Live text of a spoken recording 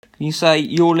You say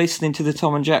you're listening to the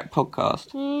Tom and Jack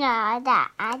podcast. No,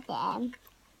 that I am.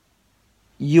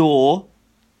 You're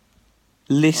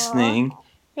listening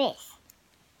This.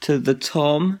 to the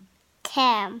Tom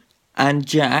Tim. and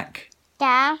Jack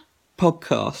The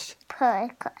podcast.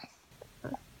 podcast.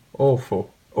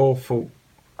 Awful.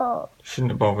 Oh.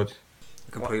 Shouldn't have bothered.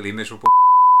 Completely miserable.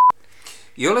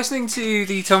 You're listening to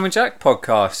the Tom and Jack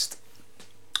podcast.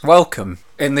 Welcome.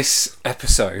 In this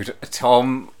episode,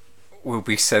 Tom will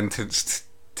be sentenced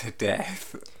to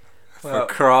death for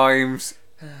crimes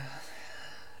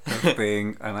of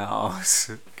being an arse.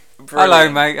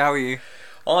 Hello, mate. How are you?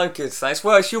 I'm good, thanks.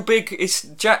 Well, it's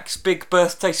Jack's big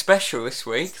birthday special this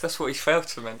week. That's what he failed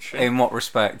to mention. In what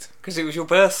respect? Because it was your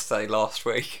birthday last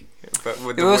week. But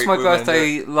It was my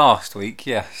birthday last week,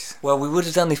 yes. Well, we would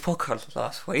have done this podcast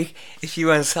last week if you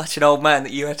weren't such an old man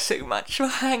that you had too much of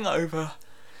a hangover.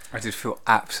 I did feel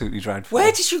absolutely dreadful.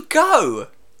 Where did you go?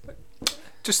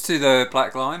 Just to the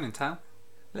Black Lion in town.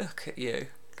 Look at you,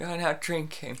 going out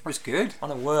drinking. It was good. On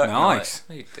a work Nice. night.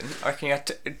 No, you didn't. I reckon you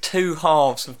had two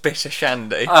halves of bitter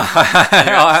shandy. You're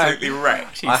I absolutely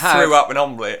wrecked. You I had- threw up an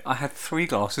omelette. had 3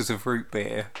 glasses of root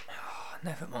beer. Oh,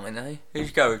 never mind, eh? Who'd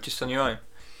you go with, just on your own?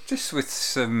 Just with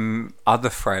some other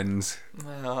friends.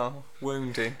 Oh,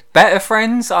 wounding. Better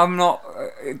friends? I'm not.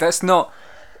 That's not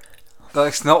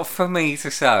for me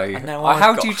to say. And now I've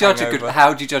How got do you judge hangover.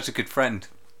 How do you judge a good friend?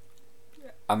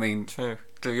 I mean, True.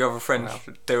 Do your other friends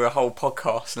do a whole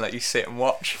podcast and let you sit and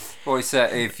watch? well, it's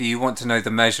that if you want to know the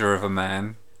measure of a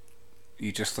man,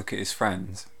 you just look at his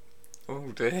friends.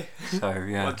 Oh dear. So What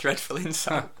a yeah, dreadful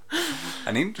insult.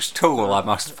 an English tool I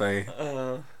must be.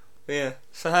 Yeah.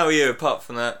 So how are you apart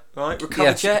from that? Right?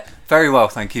 Recovered yet? Very well,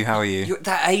 thank you. How are you? You're at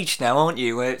that age now, aren't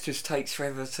you, where it just takes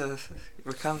forever to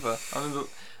recover. I remember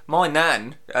my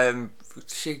nan,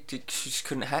 she just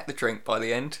couldn't hack the drink by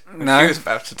the end. No. She was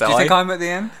about to die. Do you think I'm at the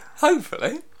end?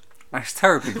 Hopefully. That's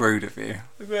terribly rude of you.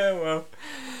 Yeah, well.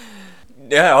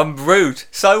 Yeah, I'm rude.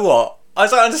 So what? I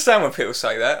don't understand when people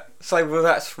say that. Say, well,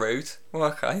 that's rude. Well,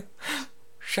 okay.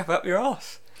 Shove up your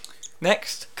ass.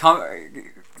 Next.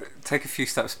 Take a few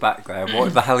steps back there.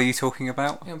 What the hell are you talking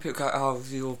about? You know, people go, oh,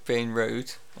 you're being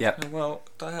rude. Yep. Well,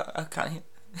 okay.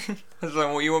 I don't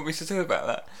know what you want me to do about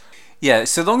that. Yeah,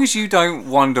 so long as you don't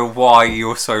wonder why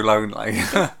you're so lonely,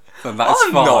 then that's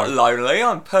I'm fine. not lonely.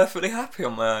 I'm perfectly happy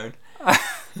on my own.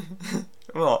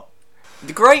 What?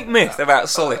 The great myth about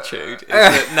solitude is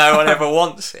that no one ever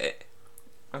wants it.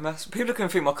 And that's, people can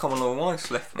think my common law wife's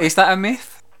left me. Is that a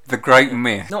myth? The great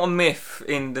myth. Not a myth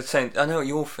in the sense. I know what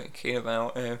you're thinking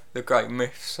about the great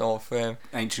myths of.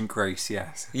 Ancient Greece,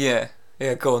 yes. Yeah,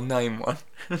 go on, name one.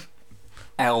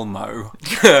 Elmo.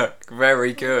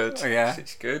 Very good. Yeah.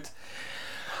 It's good.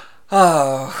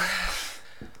 Oh,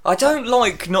 I don't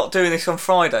like not doing this on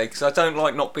Friday because I don't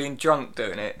like not being drunk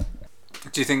doing it.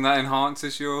 Do you think that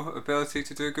enhances your ability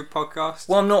to do a good podcast?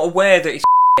 Well, I'm not aware that it's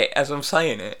shit as I'm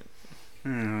saying it.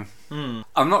 I'm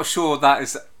not sure that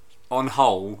is, on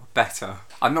whole, better.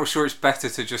 I'm not sure it's better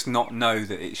to just not know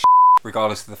that it's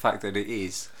regardless of the fact that it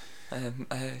is.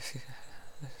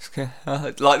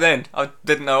 Like then, I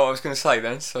didn't know what I was going to say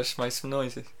then, so I just made some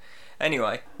noises.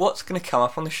 Anyway, what's going to come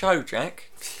up on the show,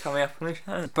 Jack? Coming up on the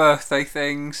show. Birthday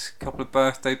things, a couple of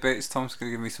birthday bits. Tom's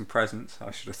going to give me some presents, I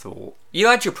should have thought. You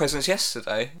had your presents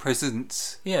yesterday.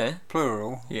 Presents, Yeah.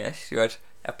 plural. Yes, you had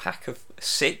a pack of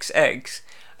 6 eggs,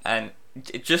 and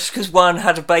just because one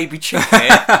had a baby chick in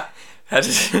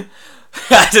it,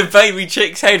 had a baby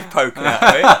chick's head poking out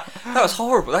of it. That was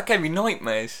horrible. That gave me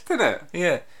nightmares. Did it?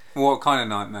 Yeah. What kind of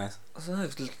nightmares? I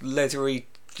don't know, leathery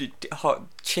hot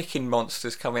chicken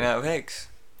monsters coming out of eggs.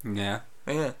 Yeah.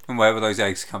 Yeah. And where were those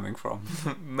eggs coming from?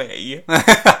 Me.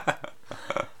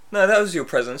 No, that was your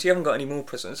presents. You haven't got any more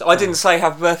presents. I didn't say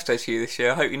happy birthday to you this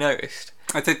year. I hope you noticed.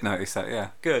 I did notice that,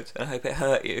 yeah. Good. I hope it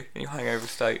hurt you in your hangover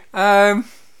state.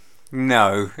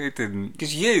 No, it didn't.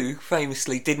 Because you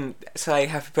famously didn't say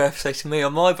happy birthday to me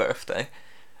on my birthday.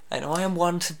 And I am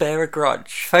one to bear a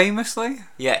grudge. Famously?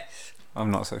 Yes.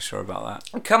 I'm not so sure about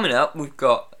that. Coming up, we've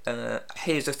got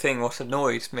Here's the Thing What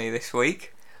Annoyed Me This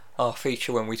Week. Our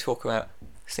feature when we talk about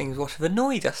things what have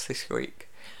annoyed us this week.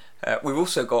 We've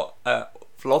also got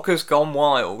Vloggers Gone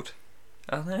Wild.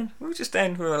 And then we'll just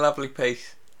end with a lovely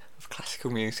piece of classical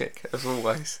music, as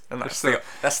always. And that's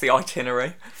the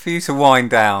itinerary. For you to wind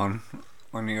down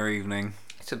on your evening.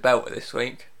 It's a belter this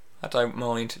week. I don't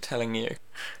mind telling you.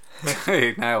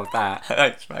 You nailed that.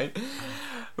 Thanks, mate.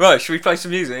 Right, should we play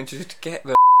some music and just get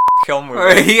the on with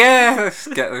it? Yeah, let's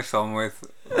get this on with.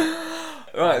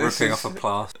 Right, ripping off a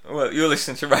plaster. Well, you're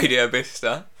listening to Radio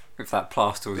Bista. If that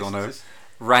plaster was on a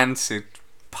rancid,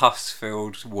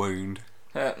 pus-filled wound.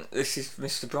 This is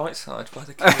Mr. Brightside by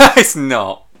the Killers. It's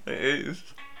not. It is.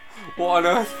 What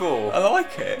on earth for? I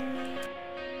like it.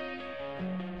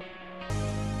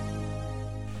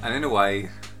 And in a way,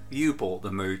 you brought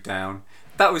the mood down.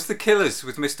 That was the Killers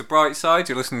with Mr. Brightside.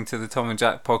 You're listening to the Tom and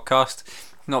Jack podcast.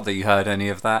 Not that you heard any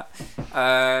of that.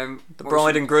 The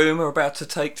bride and groom are about to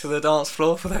take to the dance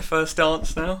floor for their first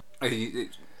dance now.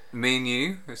 Me and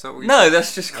you? Is that what you No, said?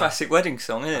 that's just a classic wedding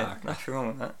song, isn't it? Oh, okay. Nothing wrong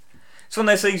with that. It's one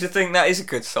of those things you think that is a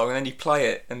good song, and then you play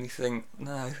it and you think,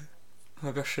 no,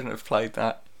 maybe I shouldn't have played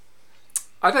that.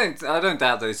 I don't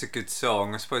doubt that it's a good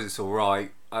song. I suppose it's all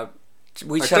right.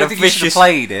 We I had don't a think you should have vicious,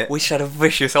 played it. we had a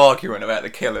vicious argument about the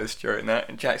Killers during that,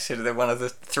 and Jack said they're one of the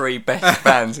 3 best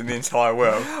bands in the entire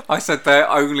world. I said they're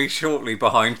only shortly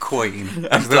behind Queen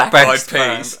as the Black best Eyed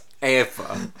band Peas.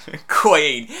 ever.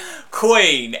 Queen.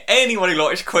 Anyone who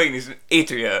likes Queen is an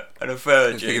idiot and a I don't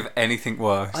virgin. think of anything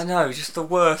worse. I know, just the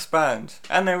worst band,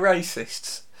 and they're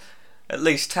racists, at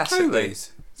least tacitly.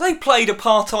 Who's? They played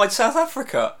apartheid South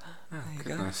Africa. There you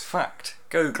go. goodness. Fact.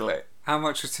 Google it. How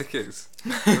much are tickets?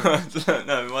 I don't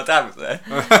know. My dad was there.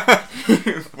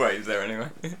 Wait, is there anyway?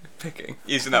 Picking,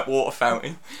 using that water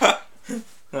fountain.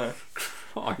 No.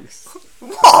 Christ.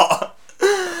 What?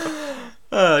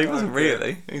 He wasn't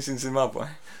really. He's in Zimbabwe.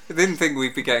 I didn't think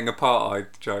we'd be getting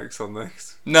apartheid jokes on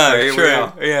this. No, So here we true.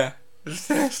 are. Yeah.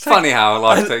 It's funny how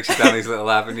life takes you down these little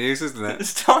avenues, isn't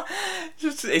it?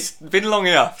 It's been long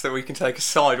enough that we can take a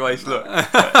sideways look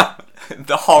at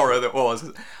the horror that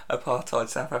was apartheid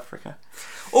South Africa.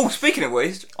 Oh, speaking of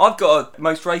which, I've got a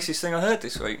most racist thing I heard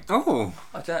this week. Oh,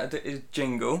 I don't know, it's a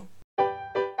jingle.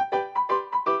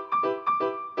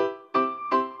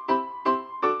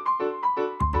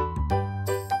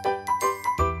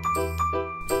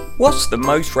 What's the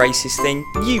most racist thing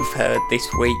you've heard this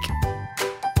week?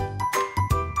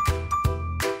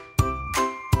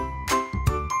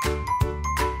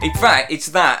 In fact, it's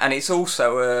that, and it's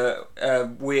also a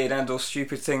weird and or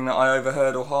stupid thing that I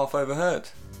overheard or half overheard.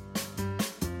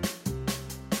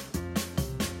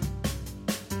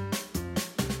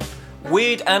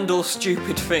 Weird and or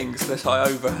stupid things that I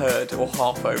overheard or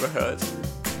half overheard.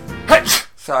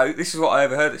 So, this is what I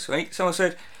overheard this week. Someone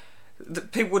said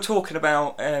that people were talking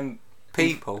about...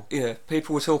 people. Yeah,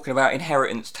 people were talking about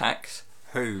inheritance tax.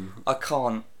 Who? I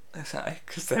can't say,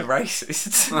 because they're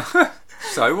racist.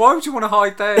 So why would you want to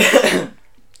hide there?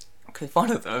 Because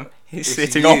one of them is It's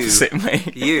sitting you. opposite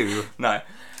me. You. No.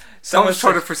 Someone's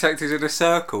trying to said- protect us in a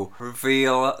circle.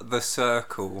 Reveal the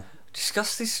circle.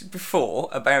 discussed this before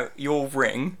about your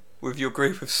ring with your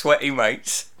group of sweaty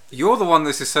mates. You're the one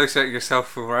that's associating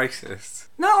yourself with racists.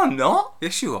 No, I'm not.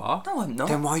 Yes, you are. No, I'm not.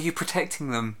 Then why are you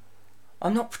protecting them?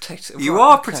 I'm not protecting. You Right,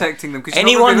 are okay. protecting them because you're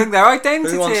Anyone not revealing their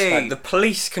Who wants to identity. know, the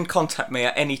police can contact me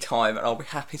at any time and I'll be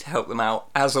happy to help them out,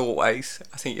 as always.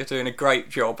 I think you're doing a great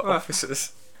job,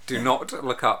 officers. Do not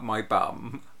look up my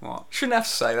bum. What? Shouldn't have to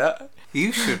say that.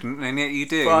 You shouldn't, and yet you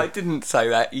do. But I didn't say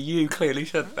that. You clearly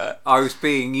said that. I was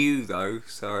being you though,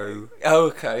 so Oh,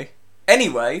 okay.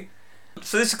 Anyway,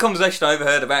 so this is a conversation I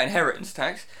overheard about inheritance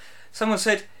tax. Someone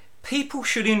said people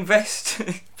should invest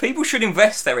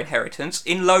their inheritance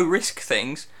in low risk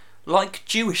things like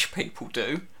Jewish people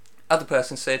do. Other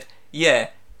person said, yeah,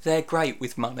 they're great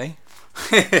with money.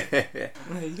 There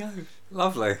you go.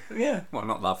 lovely. Yeah. Well,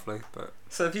 not lovely, but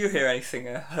So if you hear anything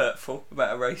hurtful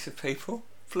about a race of people,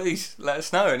 please let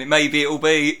us know, and maybe it'll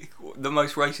be the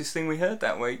most racist thing we heard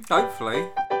that week. hopefully.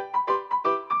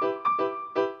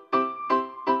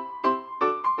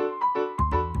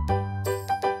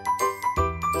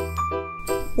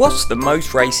 What's the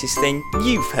most racist thing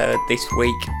you've heard this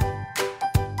week?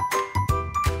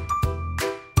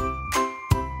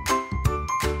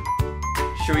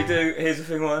 Shall we do Here's the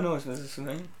Thing What Annoys Me this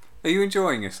week? Are you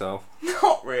enjoying yourself?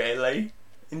 Not really.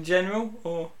 In general,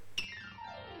 or...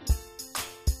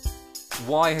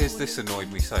 Why has this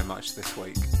annoyed me so much this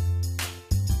week?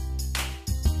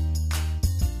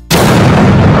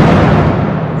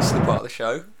 This is the part of the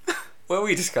show where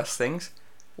we discuss things.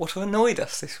 What have annoyed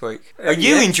us this week? Are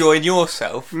you yes. enjoying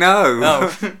yourself? No.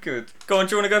 Oh, good. Go on,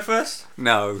 do you want to go first?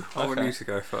 No. I want Okay. you to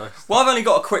go first. Well, I've only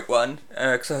got a quick one,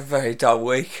 because I have a very dull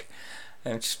week.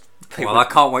 Just people, Well, I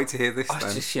can't wait to hear this I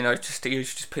then.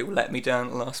 just people let me down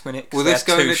at the last minute. 'cause Will they this had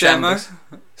go in two a demo? shambles.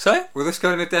 So? Will this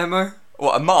go in a demo?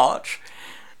 What, a march?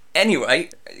 Anyway,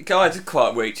 guys, it's quite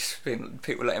a week, just been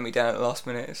people letting me down at the last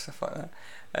minute and stuff like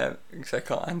that. Because I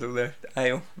can't handle the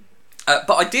ale.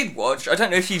 But I did watch, I don't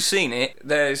know if you've seen it,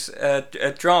 there's a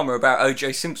drama about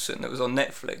O.J. Simpson that was on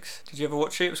Netflix. Did you ever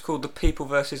watch it? It was called The People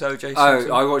vs. O.J.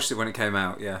 Simpson. Oh, I watched it when it came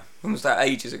out, yeah. When was that?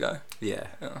 Ages ago? Yeah.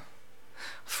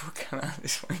 Before it came out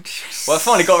this week. Well, I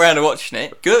finally got around to watching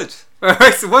it. Good.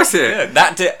 Was it? Yeah,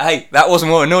 that did. Hey, that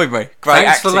wasn't what annoyed me. Great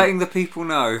Thanks acting. for letting the people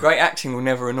know. Great acting will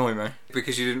never annoy me.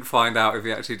 Because you didn't find out if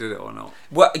he actually did it or not.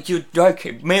 Well, you're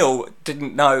joking. Mill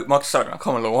didn't know. I can't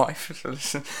remember wife. So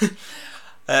listen.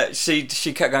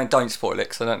 She kept going, don't spoil it,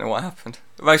 because I don't know what happened.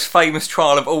 The most famous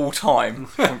trial of all time.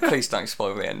 Please don't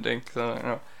spoil the ending, because I don't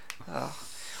know.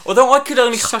 Although I could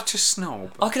only Such a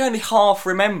snob. I could only half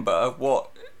remember what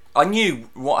I knew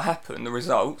what happened. The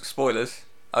result. Spoilers.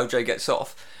 OJ gets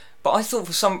off. But I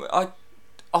thought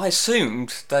I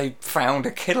assumed they found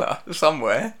a killer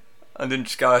somewhere, and didn't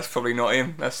just go, that's probably not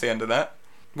him. That's the end of that.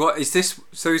 What is this?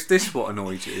 So is this what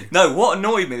annoyed you? No, what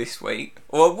annoyed me this week?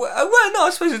 Well, no, I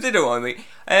suppose it did annoy me.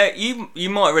 You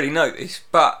might already know this,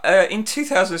 but in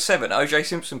 2007, O.J.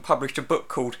 Simpson published a book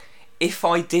called "If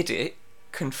I Did It: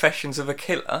 Confessions of a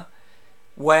Killer,"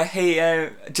 where he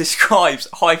describes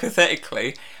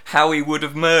hypothetically how he would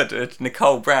have murdered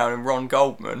Nicole Brown and Ron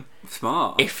Goldman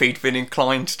Smart. if he'd been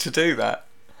inclined to do that.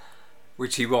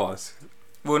 Which he was.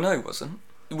 Well, no, he wasn't.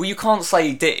 Well, you can't say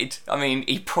he did. I mean,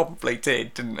 he probably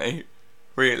did, didn't he?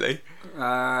 Really?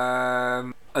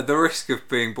 At the risk of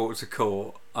being brought to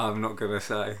court, I'm not going to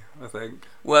say, I think.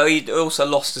 Well, he also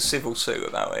lost a civil suit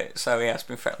about it, so he has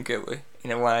been found guilty,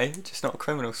 in a way, just not a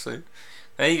criminal suit.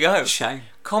 There you go. Shame.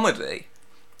 Comedy.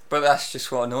 But that's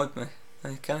just what annoyed me.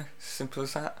 There you go. Simple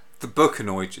as that. The book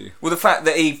annoyed you. Well, the fact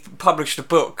that he published a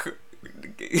book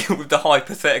with the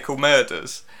hypothetical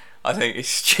murders, I think is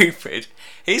stupid.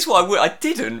 Here's what I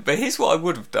didn't, but here's what I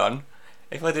would have done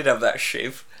if I did have that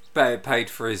shiv. Better paid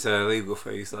for his legal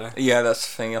fees, though. Yeah, that's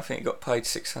the thing. I think he got paid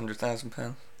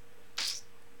 £600,000.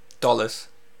 Dollars.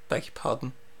 Beg your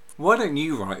pardon. Why don't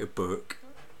you write a book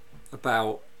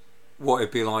about what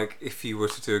it'd be like if you were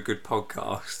to do a good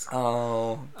podcast?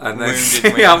 Oh, And then wounded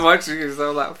see me. how much you can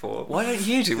sell that for. Why don't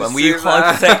you do Just one? Will you see that.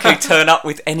 hypothetically turn up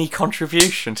with any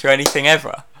contribution to anything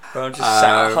ever? Or I'm just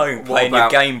sat at home What playing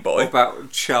about- your Game Boy. What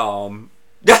about charm?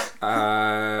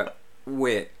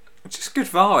 Wit. Just good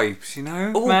vibes, you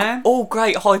know, man? All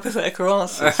great hypothetical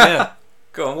answers, yeah.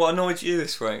 Go on, what annoyed you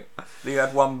this week? You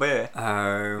had one beer.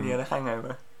 You had a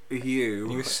hangover. You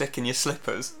were You sick in your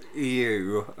slippers.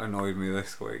 annoyed me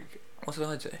this week. What did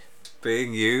I do?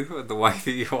 Being you and the way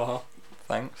that you are.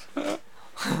 Thanks.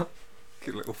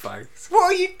 Good little face. What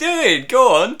are you doing?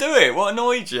 Go on, do it. What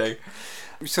annoyed you?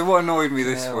 So what annoyed me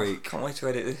this Yeah, week? Can't wait to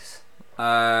edit this.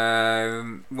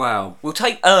 Well, We'll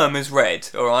take as read,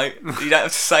 alright? You don't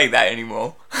have to say that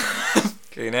anymore.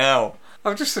 Okay, now.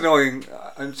 I'm just annoying.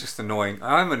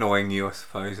 I'm annoying you, I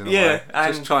suppose, in a Yeah, way.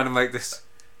 and Just trying to make this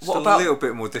just what a about little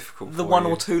bit more difficult the for one you.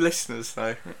 or two listeners,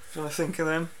 though. Do you want to think of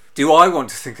them? Do I want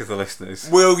to think of the listeners?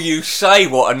 Will you say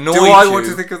what annoyed Do you? I want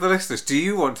to think of the listeners? Do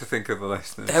you want to think of the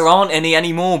listeners? There aren't any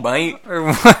anymore, mate.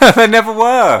 There never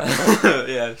were.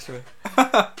 Yeah, sure.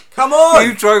 Come on!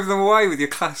 You drove them away with your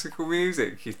classical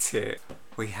music, you tit.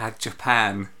 We had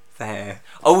Japan there.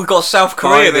 Oh, we've got South By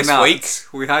Korea the this week.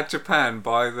 nuts. We had Japan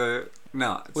by the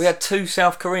nuts. We had 2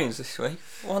 South Koreans this week.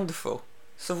 Wonderful.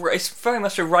 So it's very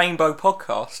much a rainbow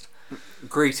podcast.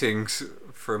 Greetings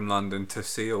from London to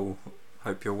Seoul.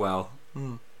 Hope you're well.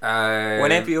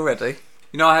 Whenever you're ready.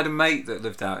 You know, I had a mate that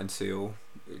lived out in Seoul.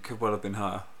 It could well have been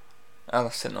her. Oh,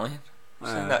 that's annoying.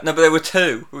 Uh, No, but there were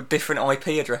 2 with different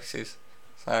IP addresses.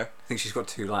 So, I think she's got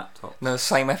 2 laptops. no, the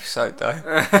same episode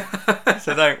though.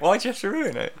 So don't. Why'd you have to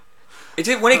ruin it? It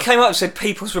did when it came up. It said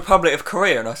People's Republic of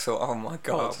Korea, and I thought, oh my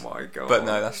god. Oh my god. But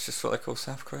no, that's just what they call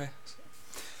South Korea.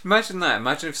 Imagine that.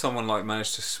 Imagine if someone like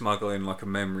managed to smuggle in like a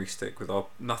memory stick with our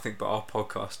nothing but our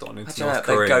podcast on into Imagine North that,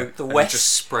 they'd Korea. go, the and West- it just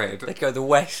spread. They'd go, the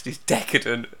West is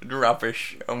decadent and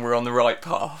rubbish, and we're on the right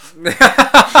path.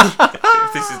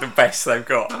 If this is the best they've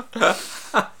got.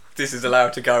 This is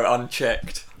allowed to go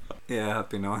unchecked. Yeah, that'd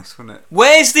be nice, wouldn't it?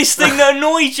 Where's this thing that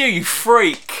annoyed you, you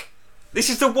freak? This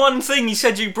is the one thing you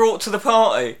said you brought to the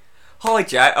party. Hi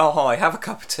Jack, oh hi, have a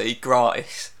cup of tea,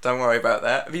 gratis. Don't worry about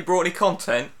that. Have you brought any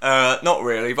content? Not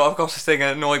really, but I've got this thing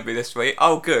that annoyed me this week.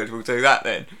 Oh good, we'll do that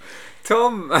then.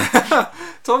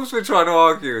 Tom's been trying to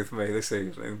argue with me this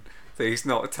evening that he's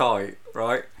not tight,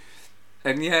 right?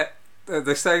 And yet, at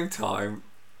the same time,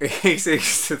 he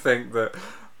seems to think that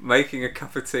making a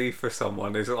cup of tea for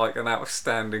someone is like an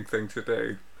outstanding thing to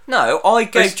do. No, I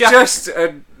gave It's Jack... just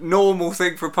a normal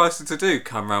thing for a person to do.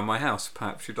 Come round my house,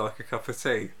 perhaps you'd like a cup of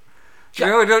tea. You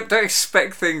know, don't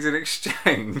expect things in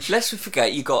exchange. Lest we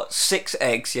forget, you got 6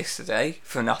 eggs yesterday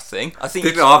for nothing. I think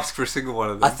Didn't ask for a single one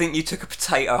of them. I think you took a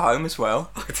potato home as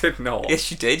well. I did not. Yes,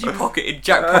 you did.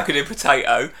 Jack pocketed a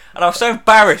potato, and I was so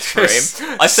embarrassed for Just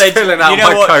him. I said, spilling out "You know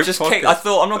my what? coat Just pocket." I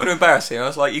thought I'm not going to embarrass him. I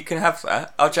was like, "You can have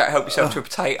that." Oh, Jack, help yourself to a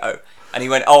potato. And he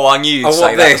went, "Oh, I knew you'd I say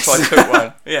want that, so I this." took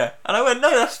one." Yeah. And I went, "No,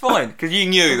 that's fine, because you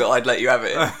knew that I'd let you have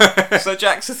it." So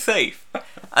Jack's a thief.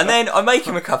 And then I make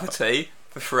him a cup of tea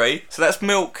for free. So that's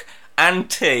milk and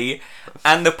tea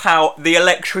and the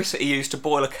electricity used to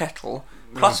boil a kettle,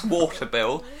 plus water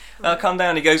bill. And I come down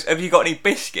and he goes, "Have you got any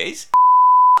biscuits?"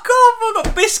 F*** off, I've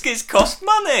got biscuits cost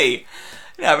money.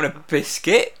 You're not having a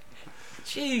biscuit.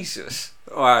 Jesus.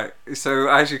 Alright, so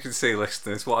as you can see,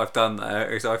 listeners, what I've done there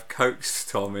is I've coaxed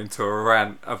Tom into a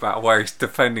rant about where he's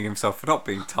defending himself for not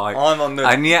being tight, I'm on the...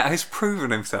 and yet has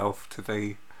proven himself to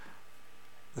be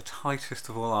the tightest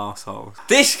of all arseholes.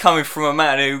 This coming from a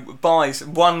man who buys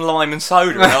one lime and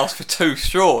soda and asks for 2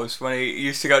 straws when he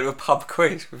used to go to a pub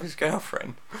quiz with his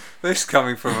girlfriend. This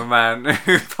coming from a man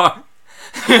who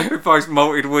buys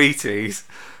malted Wheaties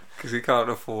because he can't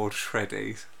afford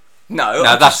Shreddies. No,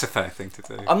 No, that's a fair thing to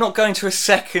do. I'm not going to a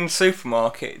second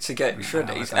supermarket to get No,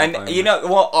 shreddies. I don't And blame you know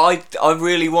what? I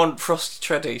really want frosted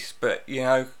shreddies, but you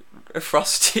know,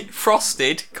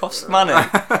 frosted costs money.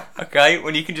 Okay,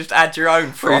 when you can just add your own Or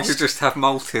you frost. could just have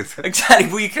malted. Exactly.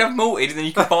 Well, you can have malted, and then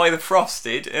you can buy the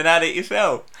frosted and add it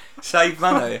yourself. Save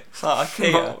money. It's like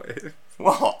IKEA. Malted.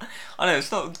 What? I know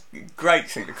it's not a great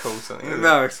thing to call something. Is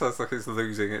No, it sounds like it's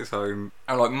losing its own.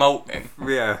 I like molten.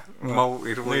 Yeah,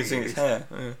 malted wheat. Losing its hair.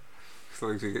 Yeah. It's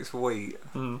losing its wheat.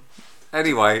 Mm.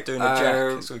 Anyway, Doing a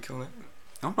jack, as we call it.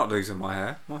 I'm not losing my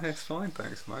hair. My hair's fine,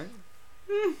 thanks, mate.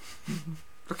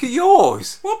 Look at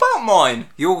yours. What about mine?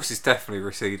 Yours is definitely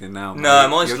receding now. Mate. No,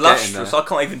 mine's You're getting lustrous. there. I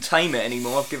can't even tame it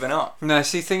anymore. I've given up. No,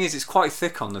 see, the thing is, it's quite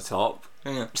thick on the top.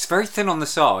 Yeah. It's very thin on the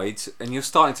sides, and you're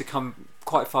starting to come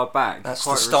quite far back. That's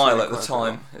Quite the style receding at the quite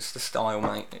a bit. time. It's the style,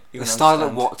 mate. The style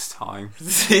at what time?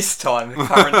 This time, the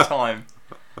current time.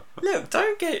 Look,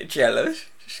 don't get jealous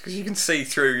just because you can see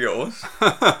through yours.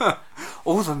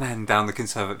 All the men down the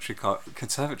conservatory club.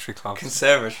 Conservatory club.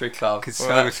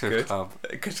 Conservative club.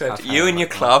 You and your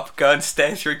club go and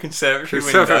stare through conservatory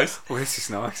windows. Well, this is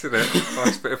nice, isn't it?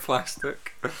 Nice bit of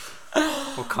plastic.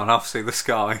 Well, can't half see the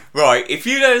sky. Right, if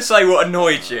you don't say what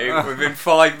annoyed you within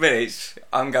 5 minutes,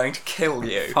 I'm going to kill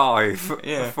you. 5,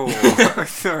 Yeah. 4,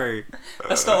 3.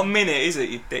 That's not a minute, is it,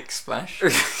 you dick splash?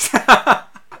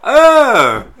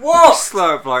 What?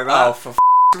 Slow up like that. Oh, for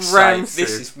f***'s sake, Rancid.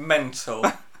 this is mental.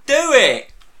 Do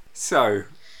it! So,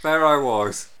 there I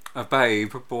was, a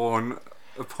babe born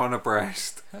upon a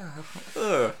breast.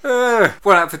 Ugh.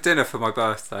 Went out for dinner for my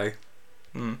birthday.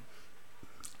 Mm.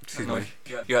 Excuse me.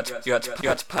 You had to pay. You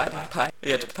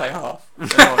had to pay half.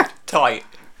 Oh, tight.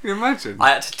 Can you imagine? I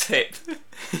had to tip.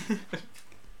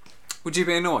 Would you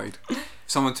be annoyed if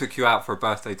someone took you out for a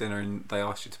birthday dinner and they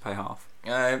asked you to pay half?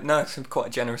 No, I'm quite a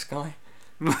generous guy.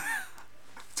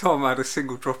 Tom had a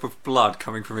single drop of blood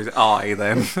coming from his eye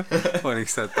then when he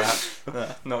said that.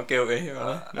 No, not guilty, am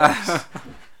I? Nice.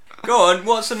 Go on,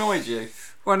 what's annoyed you?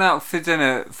 Went out for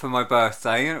dinner for my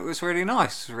birthday and it was really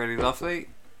nice. It was really lovely.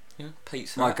 Yeah,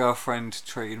 pizza. My girlfriend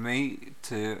treated me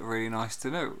to a really nice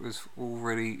dinner. It was all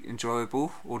really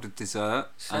enjoyable. Ordered dessert.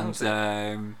 Sounds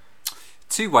and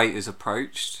 2 waiters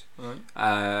approached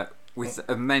Right. with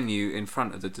a menu in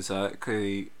front of the dessert,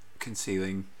 clearly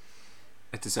concealing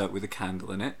a dessert with a candle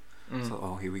in it. So,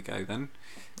 oh, here we go then.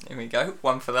 Here we go.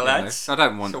 One for the You know, lads. I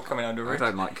don't want. It's all coming under I roof.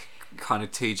 don't like kind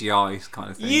of TGI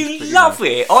kind of things. You but, love know.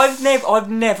 it. I've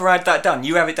never had that done.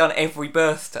 You have it done every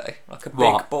birthday, like a big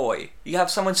What? boy. You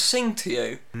have someone sing to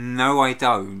you. No, I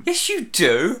don't. Yes, you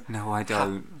do. No, I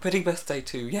don't. Happy birthday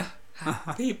to you.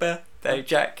 Happy birthday,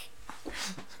 Jack.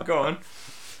 Go on.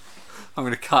 I'm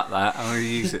going to cut that. I'm going to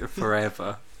use it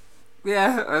forever.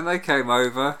 Yeah, and they came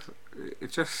over.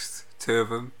 Just 2 of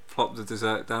them plopped the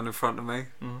dessert down in front of me.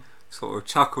 Sort of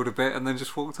chuckled a bit and then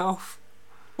just walked off.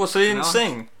 What? So they didn't No.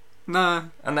 sing, No.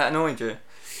 and that annoyed you?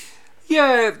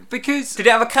 Yeah, because Did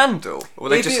it have a candle, or were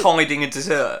they If just it- hiding a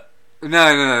dessert?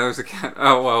 no, it was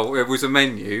oh well, it was a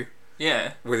menu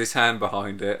Yeah. with his hand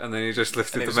behind it, and then he just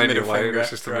lifted And it the was a menu middle away. It finger, was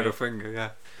just a right. middle finger. Yeah,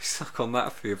 suck on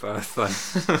that for your birthday.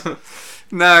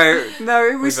 no,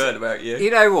 it We've was. heard about you.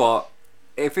 You know what?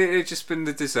 If it had just been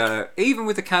the dessert, even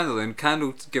with the candle in,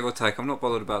 candle give or take, I'm not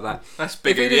bothered about that. That's If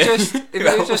big it of you. had just, if it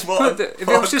had just What a- put the, if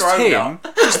what it a was just grown him,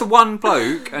 just the one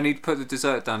bloke, and he'd put the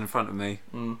dessert down in front of me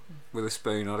Mm. with a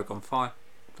spoon, I'd have gone fine.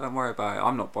 Don't worry about it.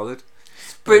 I'm not bothered.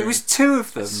 But it was 2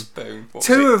 of them. Spoon. What was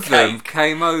 2 it, of them cake?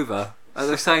 came over at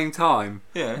the same time.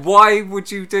 Yeah. Why would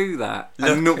you do that? Look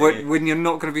And not, at you. when you're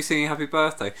not going to be singing happy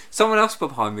birthday. Someone else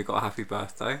behind me got a happy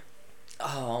birthday.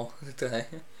 Oh, did they?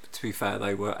 To be fair,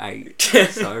 they were 8.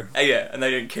 So Oh, yeah, and they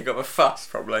didn't kick up a fuss,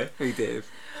 probably. he did.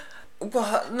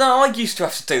 Well, no, I used to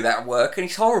have to do that at work, and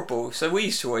it's horrible. So we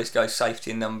used to always go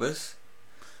safety in numbers.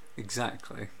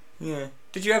 Exactly. Yeah.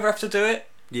 Did you ever have to do it?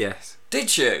 Yes.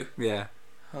 Did you? Yeah.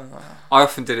 Oh, I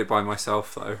often did it by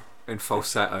myself though, in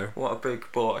falsetto. what a big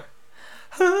boy.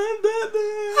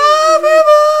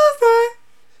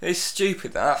 It's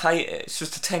stupid that. I hate it. It's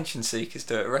just attention seekers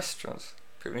do it at restaurants.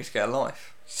 People need to get a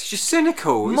life. It's just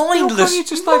cynical. Mindless, Can't you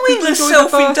just let people mindless enjoy their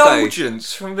birthday?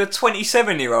 self-indulgence from the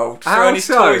 27-year-old How throwing his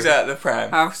so? toys out of the pram.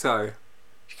 How so?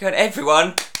 She's going,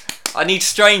 everyone, I need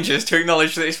strangers to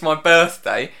acknowledge that it's my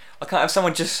birthday. I can't have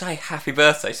someone just say happy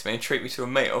birthday to me and treat me to a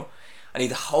meal. I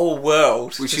need the whole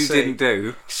world Which to you see. didn't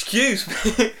do. Excuse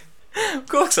me. Of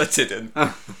course I didn't.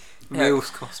 Meals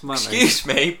cost money. Excuse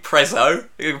me, Prezzo,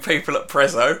 you people at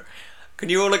Prezzo. Can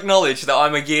you all acknowledge that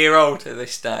I'm a year older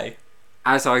this day?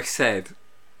 As I said,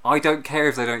 I don't care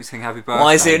if they don't sing happy birthday.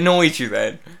 Why has it annoyed you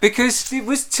then? Because it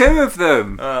was two of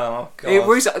them. Oh, God. It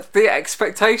was the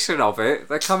expectation of it.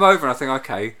 They come over and I think,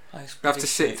 okay, I have to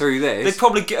sit through this. They'd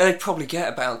probably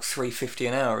get about $3.50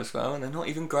 an hour as well, and they're not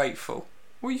even grateful.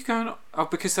 What are you going on? Oh,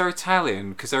 because they're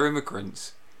Italian, because they're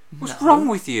immigrants. What's No. wrong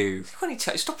with you?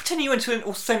 Stop pretending you went to an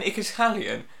authentic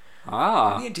Italian.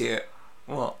 Ah, An idiot.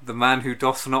 What? the man who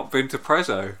doth not been to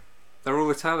Prezzo. They're all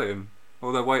Italian.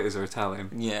 All their waiters are Italian.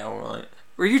 Yeah, alright.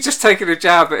 Were you just taking a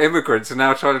jab at immigrants and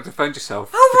now trying to defend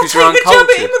yourself? How because will you're take a jab at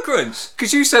uncultured? immigrants?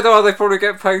 Because you said, oh, they probably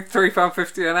get paid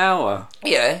 £3.50 an hour.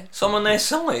 Yeah, so I'm on their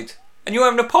side. And you're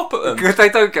having a pop at them. Because they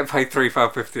don't get paid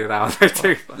 £3.50 an hour, they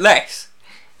do. Less.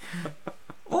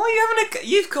 Why are you having a...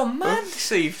 You've gone mad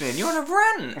this evening. You're on a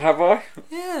rant. Have I?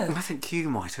 Yeah, I think you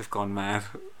might have gone mad.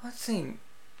 I think...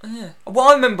 Yeah. Well,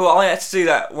 I remember I had to do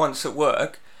that once at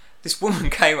work. This woman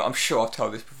came... I'm sure I've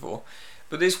told this before.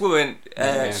 But this woman,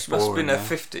 Yeah, she must have been in her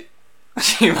boring, 50s.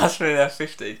 She must have been in her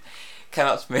 50s. Came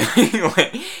up to me and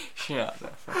went, shut the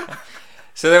fuck up.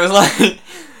 So there was like...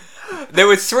 There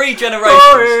were three generations.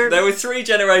 Boring. There were three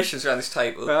generations around this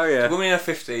table. Oh, yeah. A woman in her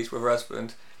 50s with her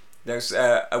husband. There was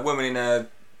a woman in her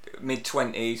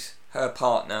mid-20s, her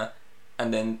partner,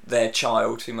 and then their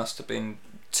child, who must have been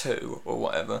 2 or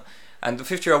whatever. And the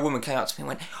 50-year-old woman came up to me and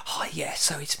went, oh yeah,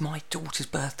 so it's my daughter's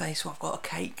birthday, so I've got a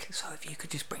cake, so if you could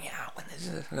just bring it out when there's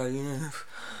a... I go, yeah,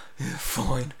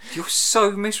 fine. You're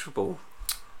so miserable.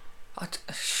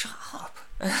 Shut up.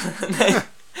 And then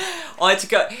I had to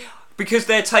go... Because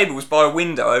their table was by a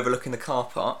window overlooking the car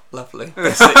park. Lovely.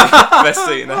 Best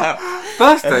seat in the house.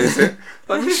 Birthday, is it?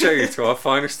 Let me show you to our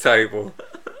finest table.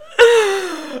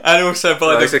 And also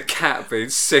by There's the... a cat being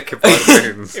sick of my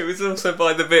wins. It was also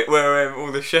by the bit where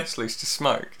all the chefs used to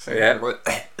smoke. So Yeah.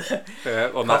 Yeah,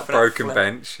 on that Coughing up broken phlegm.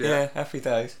 bench. Yeah, happy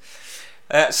days.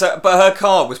 But her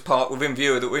car was parked within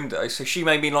view of the window, so she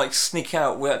made me like sneak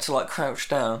out. We had to like crouch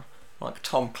down, like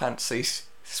Tom Clancy's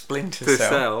Splinter To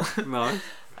Cell. sell. No.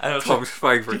 And I was Tom's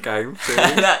favourite game.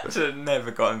 and had to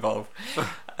never got involved.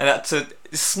 And had to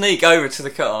sneak over to the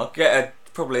car, get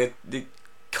the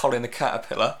Colin the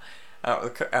Caterpillar out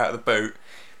of the boot,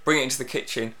 bring it into the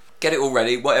kitchen, get it all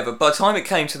ready, whatever. By the time it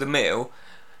came to the meal,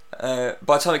 by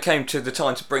the time it came to the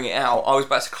time to bring it out, I was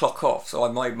about to clock off, so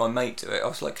I made my mate do it. I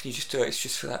was like, "Can you just do it? It's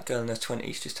just for that girl in her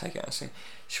 20s. Just take it out and sing."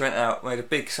 She went out, made a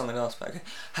big song and dance back.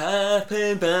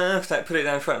 Happy birthday! Put it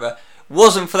down in front of her.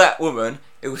 Wasn't for that woman.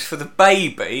 It was for the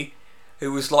baby,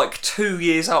 who was like 2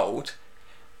 years old.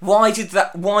 Why did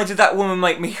that woman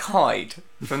make me hide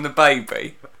from the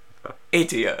baby?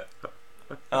 Idiot.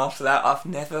 After that, I've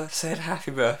never said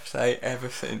happy birthday ever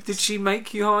since. Did she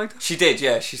make you hide? She did,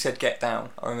 yeah. She said get down.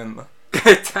 I remember.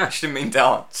 Get down. She didn't mean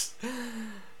dance.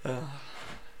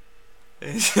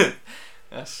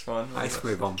 That's fun. Let's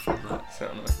move on from that. So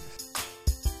annoying.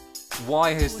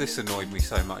 Why has this annoyed me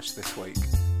so much this week?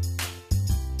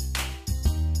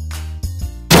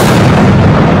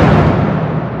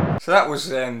 So that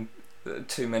was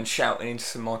two men shouting into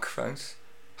some microphones.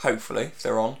 Hopefully, if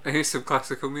they're on. Here's some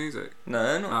classical music.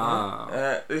 No, not Ah.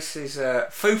 that. This is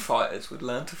Foo Fighters would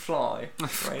Learn to Fly.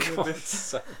 For Right, God's this-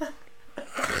 sake.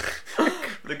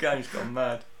 The game's gone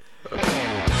mad.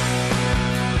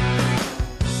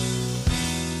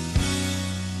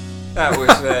 That was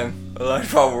a load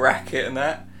of old racket and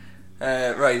that.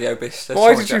 Radio Bista.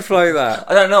 Why did you play that?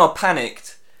 I don't know, I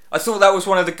panicked. I thought that was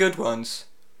one of the good ones.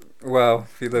 Well,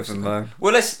 if you live and learn.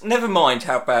 Well, let's never mind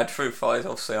how bad Foo Fighters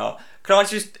obviously are. Can I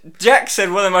just... Jack said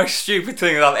one of the most stupid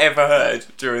things I've ever heard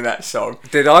during that song.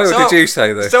 Did I or did you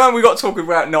say this? So when we got talking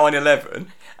about 9/11...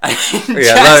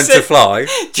 Yeah, learn to fly.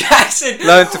 Jack said,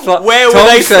 Learn to fly. where were Tom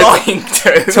they said- flying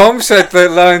to? Tom said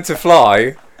that learn to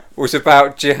fly was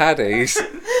about jihadis.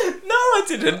 No, I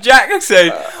didn't. Jack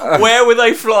said, where were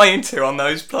they flying to on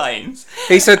those planes?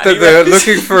 He said And that he they're reckons-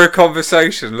 looking for a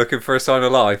conversation, looking for a sign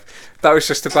of life. That was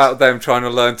just about them trying to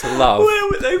learn to love. Where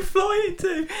were they flying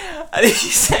to? And he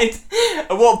said,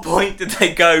 at what point did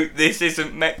they go, this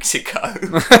isn't Mexico?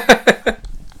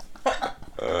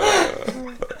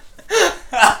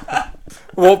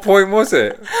 What point was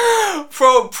it?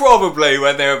 Probably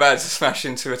when they were about to smash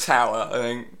into a tower, I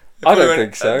think. I don't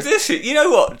think so. You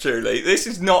know what, Julie? This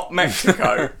is not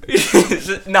Mexico.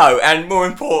 No, and more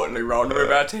importantly, Ron, we're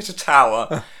about to hit a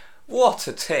tower. What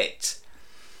a tit.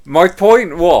 My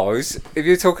point was, if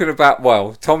you're talking about,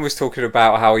 well, Tom was talking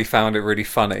about how he found it really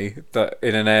funny that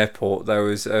in an airport there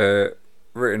was a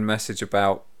written message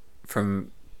about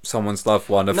from someone's loved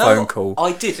one, a phone call.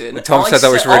 I didn't. Tom said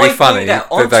that was really funny that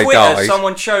that they Twitter, died.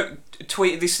 Someone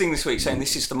tweeted this thing this week saying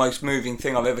this is the most moving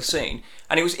thing I've ever seen,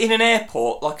 and it was in an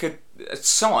airport, like a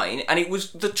sign, and it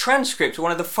was the transcript of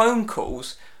one of the phone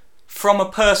calls from a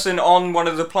person on one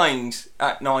of the planes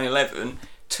at 9/11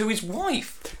 to his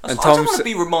wife. I don't want to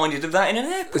be reminded of that in an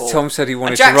airport. Tom said he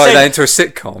wanted to write that into a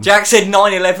sitcom. Jack said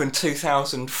 9/11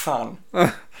 2000 fun.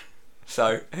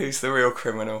 So who's the real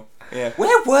criminal? Yeah.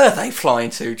 Where were they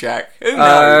flying to, Jack? Who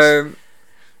knows?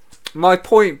 My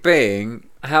point being,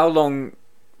 how long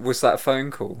was that phone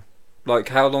call? Like,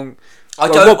 how long?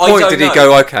 At what point did he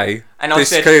go, okay, and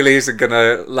this clearly isn't going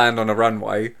to land on a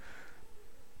runway?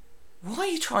 Why are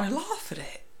you trying to laugh at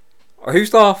it?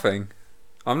 Who's laughing?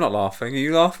 I'm not laughing. Are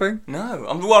you laughing? No.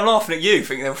 I'm laughing at you,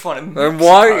 thinking they were flying to Mexico. Then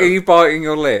why are you biting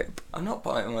your lip? I'm not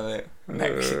biting my lip.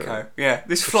 Mexico. Yeah,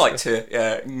 this flight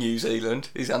to New Zealand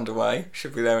is underway.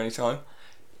 Should be there any time.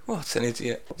 What an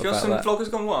idiot. Do you want some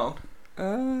Vloggers Gone Wild?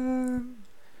 Oh,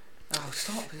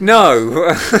 stop.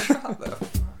 No. Shut up there.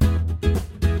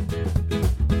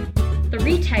 The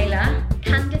retailer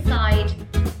can decide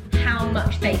how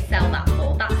much they sell that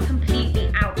for. That's completely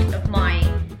out of my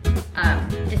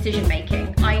decision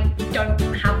making. I don't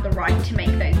have the right to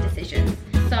make those decisions.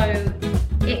 So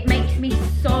it makes me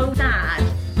so sad.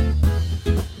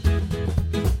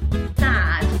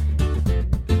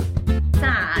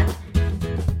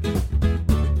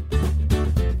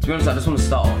 To be honest, I just want to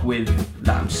start off with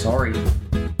that I'm sorry.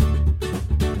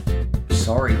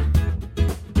 Sorry.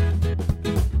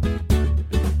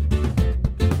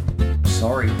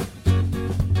 Sorry.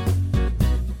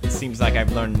 It seems like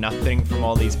I've learned nothing from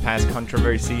all these past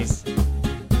controversies.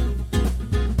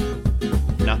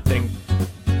 Nothing.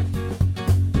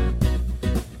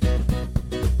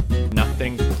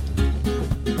 Nothing.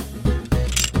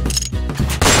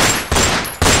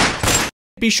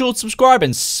 Be sure to subscribe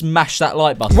and smash that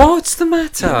like button. What's the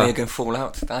matter? We're going to fall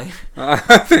out today. I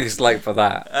think it's late for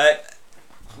that.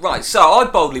 Right, so I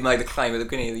boldly made a claim at the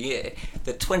beginning of the year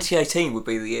that 2018 would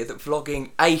be the year that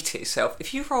vlogging ate itself.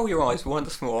 If you roll your eyes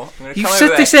once more, I'm going to You've come said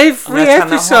over this there, every I'm gonna turn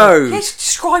that episode. home. Yes,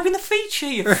 describing the feature,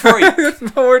 you freak.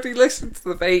 I've already listened to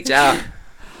the feature.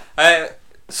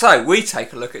 So, we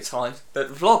take a look at times that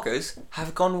vloggers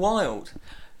have gone wild.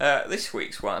 This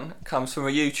week's one comes from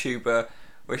a YouTuber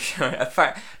which, in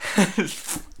fact,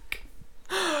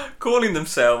 calling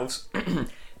themselves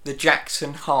the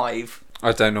Jackson Hive.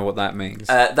 I don't know what that means.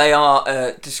 They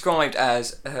are described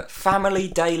as family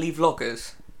daily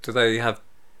vloggers. Do they have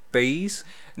bees?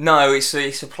 No, it's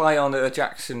a play on the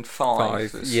Jackson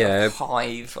 5. Yeah.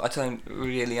 Hive. I don't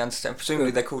really understand.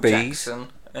 Presumably they're called bees.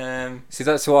 Jackson. See,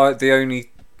 that's why the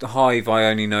only hive I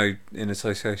only know in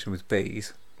association with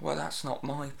bees. Well, that's not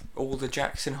all the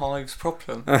Jackson Hive's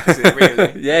problem, is it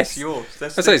really? Yes. It's yours. I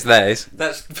say it's theirs.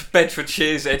 That's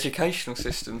Bedfordshire's educational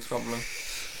system's problem.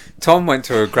 Tom went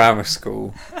to a grammar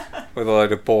school with a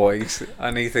load of boys,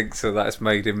 and he thinks that that's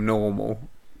made him normal.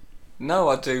 No,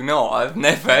 I do not. I've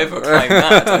never ever claimed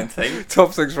that, I don't think.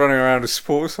 Tom thinks running around a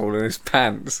sports hall in his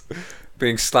pants,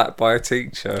 being slapped by a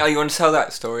teacher. Oh, you want to tell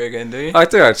that story again, do you? I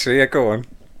do actually, yeah, go on.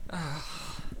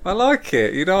 I like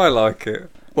it, you know I like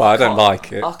it. Well, I don't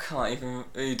like it. I can't even.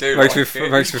 You do Makes like me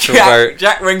it. makes me feel very.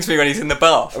 Jack rings me when he's in the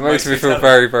bath. It makes me feel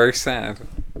very, very sad.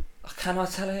 Can I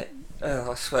tell it?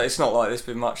 I swear, it's not like there's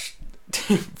been much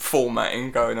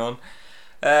formatting going on.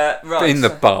 Right. In the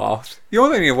bath. You're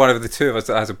the only one of the two of us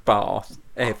that has a bath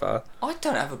ever. I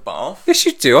don't have a bath. Yes,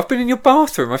 you do. I've been in your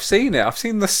bathroom. I've seen it. I've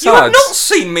seen the suds. You have not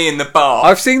seen me in the bath.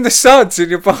 I've seen the suds in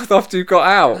your bath after you got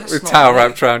out That's with not towel me.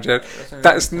 wrapped around you.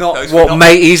 That's not Those were what not-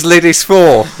 matey's lid is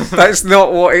for. That's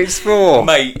not what it's for.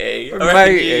 Matey. I reckon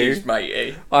Matey. you used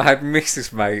matey. I had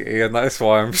Mrs. Matey, and that's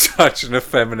why I'm such an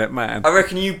effeminate man. I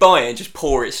reckon you buy it and just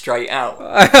pour it straight out.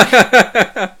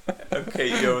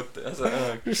 Okay, your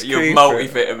Just your keep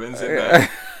multivitamins in Yeah. there.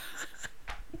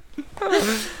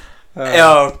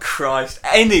 Oh Christ.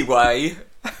 Anyway,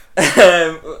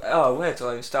 Where do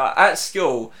I even start? At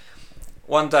school,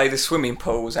 one day the swimming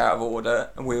pool was out of order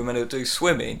and we were meant to do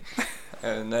swimming.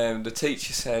 And the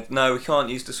teacher said, "No, we can't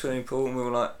use the swimming pool." And we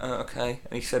were like, "Oh, okay."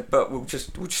 And he said, "But we'll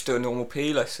just do a normal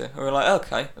PE lesson." And we were like,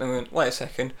 "Okay." And we went, "Wait a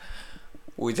second,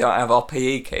 we don't have our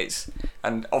PE kits."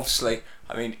 And obviously,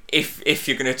 I mean, if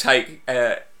you're going to take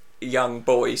young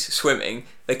boys swimming,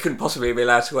 they couldn't possibly be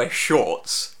allowed to wear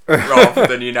shorts rather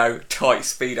than, tight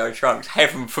Speedo trunks.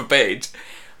 Heaven forbid.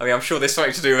 I mean, I'm sure there's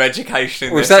something to do with education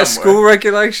in Was there that somewhere. school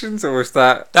regulations, or was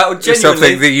that That would genuinely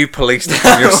something that you policed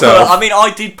upon yourself? I mean,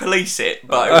 I did police it,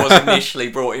 but it was initially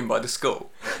brought in by the school.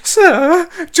 Sir,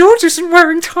 George isn't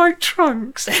wearing tight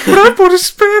trunks, but I bought a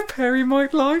spare pair he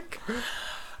might like.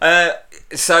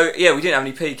 So yeah, we didn't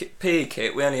have any PE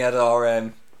kit. We only had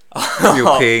our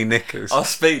Your PE knickers. our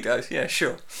Speedos. Yeah,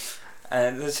 sure.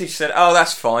 And the teacher said, "Oh,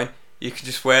 that's fine. You can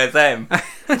just wear them."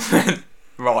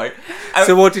 Right.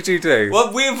 So what did you do?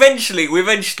 Well, we eventually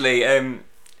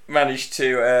managed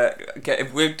to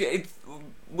get.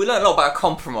 We learned a lot about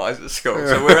compromise at school,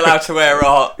 so we're allowed to wear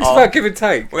our. It's about give and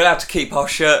take. We're allowed to keep our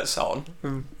shirts on,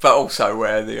 but also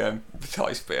wear the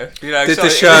tight spear. Did so the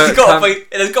shirt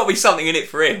there's got to be something in it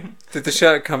for him. Did the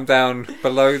shirt come down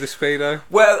below the Speedo?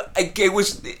 Well, it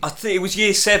was. I think it was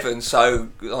year 7, so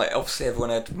like obviously everyone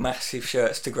had massive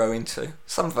shirts to grow into.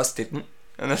 Some of us didn't,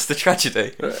 and that's the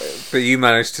tragedy. But you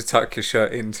managed to tuck your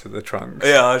shirt into the trunks.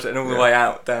 Yeah, I was all the way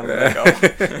out down the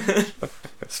leg.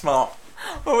 Smart.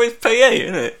 Well, it's PE,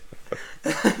 isn't it?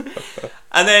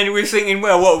 And then we were thinking,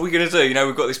 well, what are we going to do?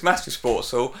 We've got this massive sports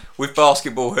hall with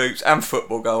basketball hoops and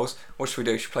football goals. What should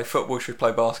we do? Should we play football? Should we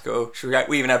play basketball?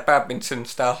 We even have badminton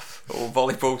stuff or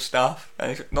volleyball stuff?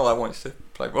 And not that I wanted to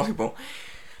play volleyball.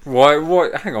 Why?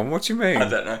 What? Hang on. What do you mean? I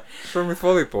don't know. What's wrong with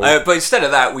volleyball? But instead of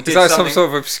that, we did Is that something. some sort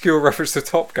of obscure reference to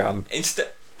Top Gun?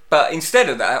 But instead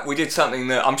of that, we did something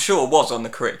that I'm sure was on the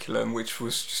curriculum, which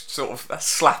was just sort of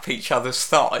slap each other's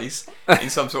thighs in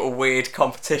some sort of weird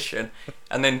competition,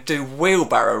 and then do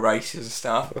wheelbarrow races and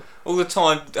stuff all the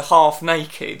time, half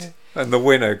naked. And the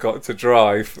winner got to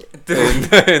drive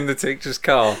in the teacher's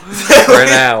car for an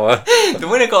hour. The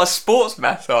winner got a sports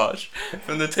massage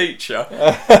from the teacher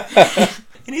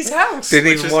in his house.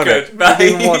 Didn't even want it. Didn't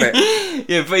even want it.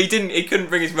 Yeah, but he didn't. He couldn't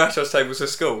bring his massage tables to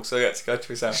school, so he had to go to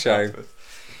his house. Shame. Afterwards.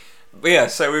 But yeah,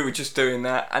 so we were just doing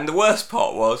that, and the worst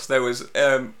part was there was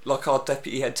like our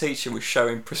deputy head teacher was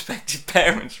showing prospective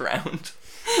parents round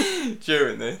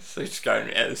during this. So just going,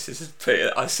 "Yeah, this is a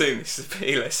PE. I assume this is a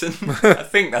PE lesson." I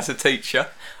think that's a teacher.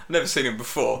 I've never seen him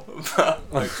before,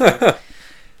 but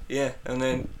yeah. And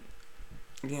then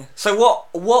yeah. So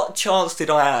what chance did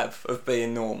I have of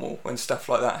being normal when stuff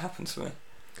like that happened to me?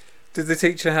 Did the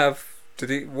teacher have?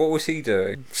 What was he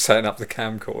doing? Setting up the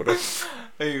camcorder.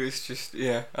 He was just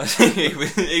I think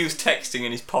he was texting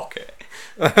in his pocket.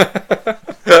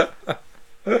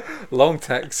 Long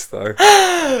text though.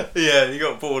 Yeah, he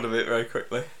got bored of it very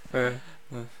quickly. Yeah.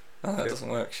 Oh, that doesn't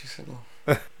work, she said.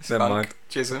 Never mind.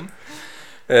 Jism.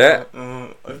 Yeah.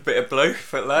 A bit of blue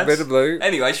for lads. Bit of blue.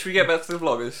 Anyway, should we get back to the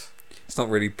vloggers? It's not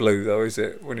really blue though, is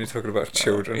it? When you're talking about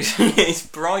children. It's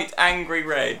bright, angry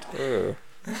red. Ugh.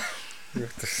 You're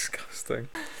disgusting.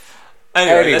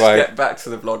 Anyway, let's get back to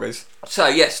the vloggers. So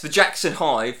yes, the Jackson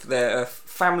Hive, they're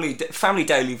family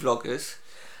daily vloggers,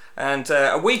 and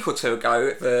a week or two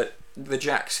ago, the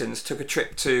Jacksons took a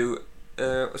trip to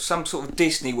some sort of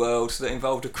Disney World that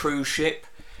involved a cruise ship.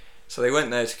 So they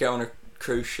went there to get on a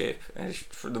cruise ship,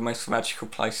 for the most magical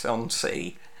place on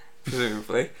sea,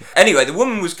 presumably. Anyway, the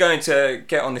woman was going to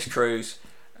get on this cruise.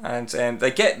 And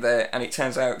they get there, and it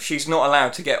turns out she's not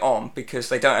allowed to get on because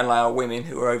they don't allow women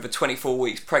who are over 24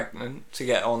 weeks pregnant to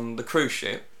get on the cruise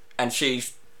ship. And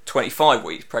she's 25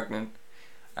 weeks pregnant,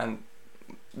 and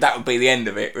that would be the end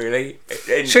of it, really.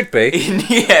 Should be.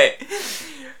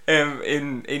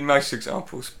 In most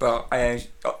examples, but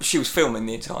she was filming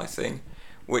the entire thing,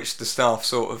 which the staff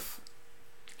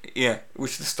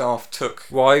took.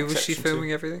 Why was she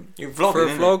filming everything? You're vlogging, for a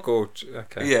vlog, or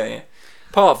okay? Yeah.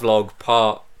 Part vlog,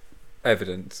 part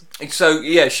evidence. So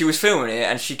yeah, she was filming it,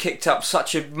 and she kicked up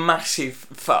such a massive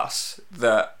fuss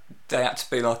that they had to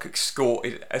be like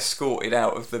escorted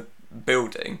out of the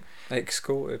building.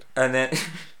 Escorted. And then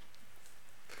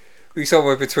we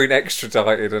somewhere between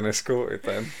extradited and escorted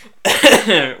then.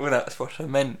 Well, that's what I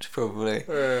meant, probably.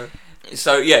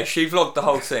 So yeah, she vlogged the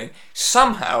whole thing.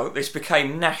 Somehow this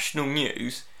became national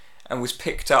news and was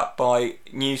picked up by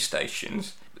news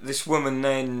stations. This woman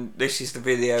then, this is the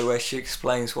video where she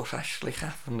explains what actually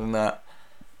happened and that.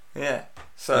 Yeah.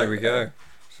 So there we go.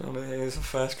 So here's the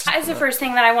first. That is the first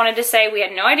thing that I wanted to say. We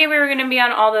had no idea we were going to be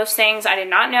on all those things. I did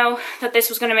not know that this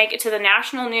was going to make it to the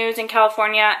national news in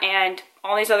California, and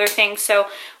all these other things. So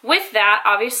with that,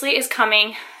 obviously, is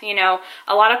coming, you know,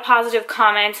 a lot of positive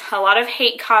comments, a lot of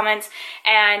hate comments,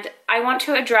 and I want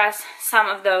to address some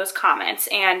of those comments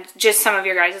and just some of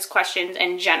your guys' questions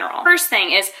in general. First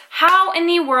thing is, how in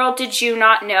the world did you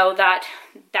not know that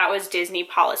that was Disney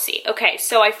policy? Okay,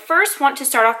 so I first want to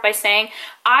start off by saying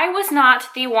I was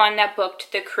not the one that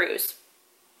booked the cruise.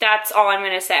 That's all I'm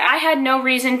going to say. I had no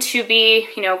reason to be,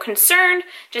 you know, concerned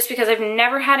just because I've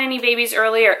never had any babies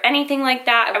early or anything like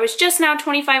that. I was just now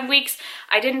 25 weeks.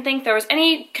 I didn't think there was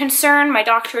any concern. My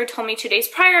doctor told me 2 days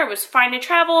prior it was fine to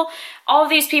travel. All of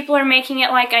these people are making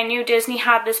it like I knew Disney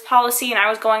had this policy and I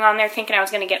was going on there thinking I was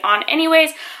going to get on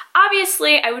anyways.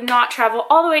 Obviously, I would not travel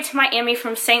all the way to Miami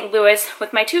from St. Louis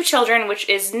with my 2 children, which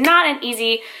is not an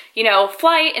easy, you know,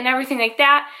 flight and everything like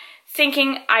that,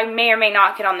 thinking I may or may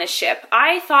not get on this ship.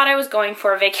 I thought I was going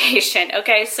for a vacation,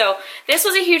 okay? So this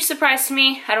was a huge surprise to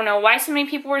me. I don't know why so many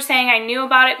people were saying I knew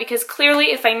about it, because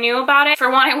clearly if I knew about it, for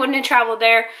one, I wouldn't have traveled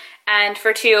there, and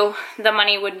for two, the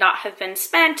money would not have been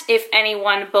spent if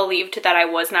anyone believed that I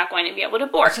was not going to be able to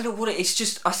board. I don't know what it is.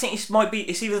 Just, I think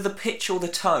it's either the pitch or the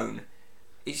tone.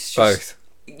 It's just,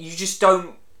 Both. You just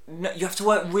don't. You have to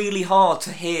work really hard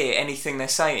to hear anything they're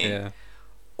saying. Yeah.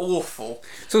 Awful.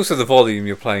 It's also the volume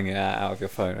you're playing it at out of your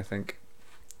phone, I think.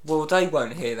 Well, they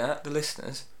won't hear that, the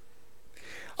listeners.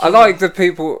 I like the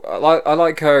people. I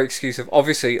like her excuse of,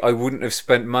 obviously I wouldn't have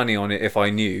spent money on it if I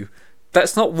knew.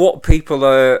 That's not what people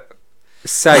are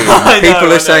saying.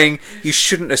 People are saying you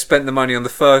shouldn't have spent the money on the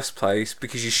first place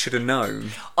because you should have known.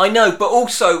 I know, but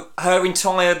also her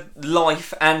entire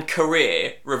life and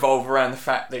career revolve around the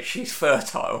fact that she's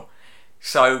fertile.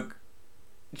 So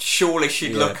surely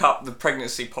she'd look up the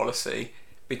pregnancy policy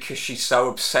because she's so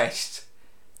obsessed.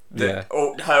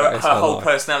 Or her whole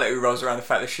personality revolves around the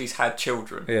fact that she's had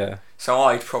children. Yeah. So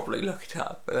I'd probably look it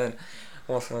up. But then,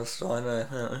 what's else? I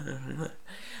know.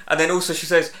 And then also she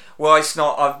says, "Well, it's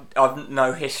not. I've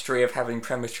no history of having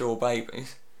premature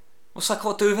babies." What's that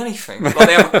got to do with anything? Like,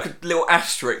 they have a little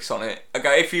asterisk on it.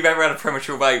 Okay, if you've ever had a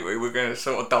premature baby, we're going to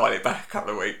sort of dial it back a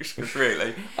couple of weeks. Because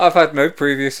really, I've had no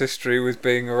previous history with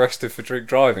being arrested for drink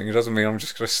driving. It doesn't mean I'm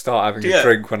just going to start having a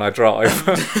drink when I drive.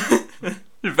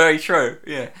 Very true.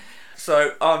 Yeah.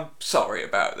 So I'm sorry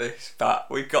about this, but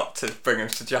we've got to bring him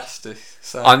to justice.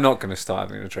 So I'm not going to start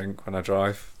having a drink when I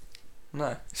drive.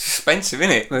 No, it's expensive,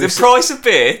 isn't it? Maybe The price of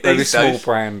beer Maybe these small days.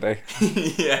 brandy.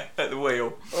 Yeah, at the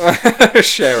wheel.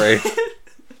 Sherry.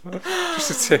 Just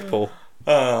a tipple.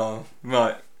 Oh,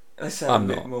 right. Let's have I'm a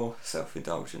bit not. more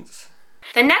self-indulgence.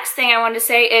 The next thing I wanted to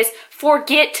say is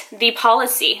forget the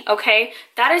policy, okay?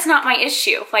 That is not my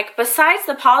issue. Like, besides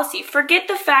the policy, forget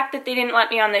the fact that they didn't let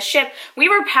me on the ship. We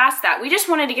were past that. We just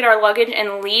wanted to get our luggage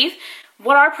and leave.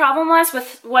 What our problem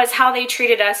was how they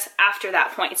treated us after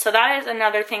that point. So that is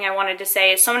another thing I wanted to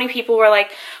say. Is so many people were like,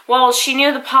 well, she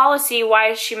knew the policy, why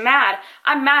is she mad?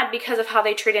 I'm mad because of how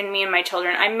they treated me and my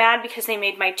children. I'm mad because they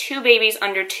made my 2 babies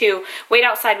under 2 wait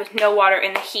outside with no water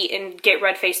in the heat and get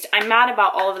red-faced. I'm mad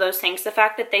about all of those things. The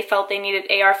fact that they felt they needed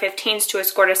AR-15s to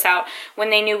escort us out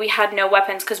when they knew we had no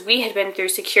weapons because we had been through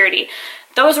security.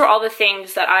 Those were all the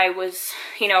things that I was,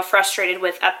 you know, frustrated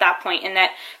with at that point, and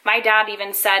that my dad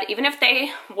even said, even if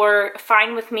they were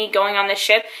fine with me going on the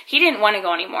ship, he didn't want to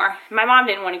go anymore. My mom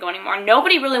didn't want to go anymore.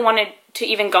 Nobody really wanted to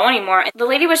even go anymore. The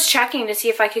lady was checking to see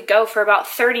if I could go for about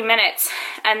 30 minutes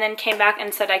and then came back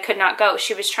and said I could not go.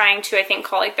 She was trying to, I think,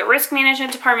 call like the risk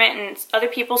management department and other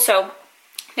people, so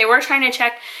they were trying to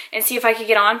check and see if I could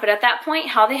get on, but at that point,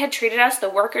 how they had treated us, the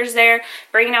workers there,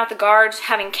 bringing out the guards,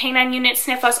 having canine units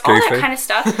sniff us, all that kind of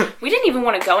stuff, we didn't even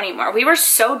want to go anymore. We were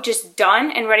so just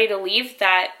done and ready to leave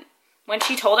that when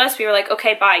she told us, we were like,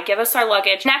 okay, bye, give us our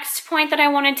luggage. Next point that I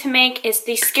wanted to make is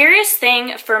the scariest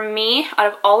thing for me out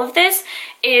of all of this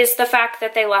is the fact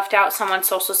that they left out someone's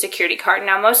social security card.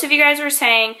 Now, most of you guys were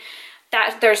saying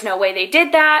that there's no way they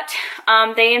did that.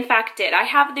 They in fact did. I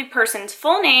have the person's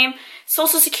full name,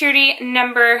 social security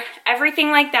number, everything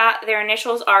like that. Their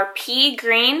initials are P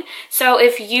Green. So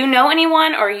if you know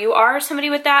anyone or you are somebody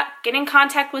with that, get in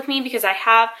contact with me because I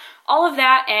have all of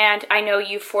that and I know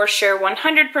you for sure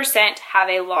 100% have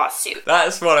a lawsuit.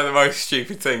 That's one of the most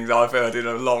stupid things I've heard in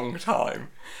a long time.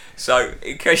 So,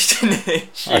 in case you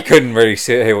didn't... I couldn't really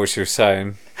hear what she was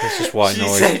saying. It's just white She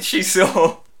noise. said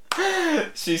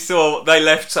she saw they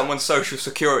left someone's social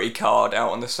security card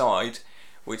out on the side,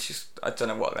 which is, I don't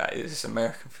know what that is, it's an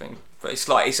American thing, but it's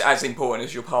like, it's as important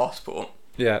as your passport.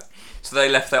 Yeah. So they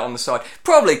left that on the side,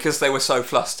 probably because they were so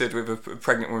flustered with a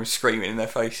pregnant woman screaming in their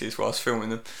faces whilst filming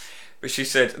them. But she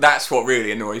said, that's what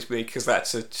really annoys me, because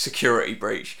that's a security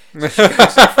breach. So she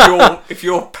goes, if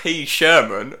you're P.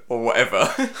 Sherman, or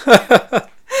whatever,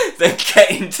 then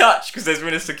get in touch because there's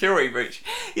been a security breach.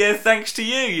 Yeah, thanks to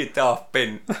you daft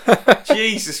bin.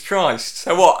 Jesus Christ.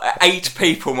 So what, 8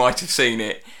 people might have seen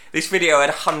it. This video had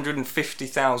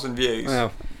 150,000 views.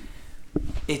 Well,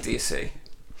 Idiocy.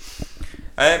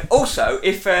 Also,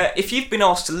 if you've been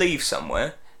asked to leave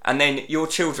somewhere and then your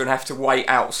children have to wait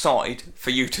outside for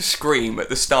you to scream at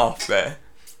the staff there,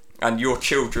 and your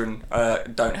children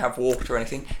don't have water or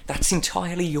anything, that's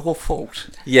entirely your fault.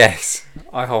 yes,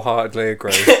 I wholeheartedly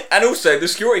agree. And also, the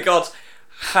security guards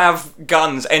have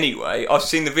guns anyway. I've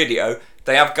seen the video.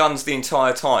 They have guns the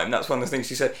entire time. That's one of the things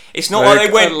he said. It's not like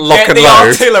they went, lock get and the load.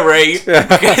 artillery,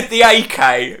 get the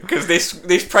AK, because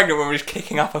this pregnant woman is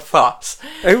kicking up a fuss.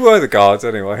 Who were the guards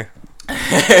anyway?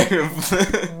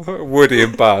 Woody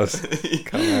and Buzz.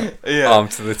 Come out. Yeah.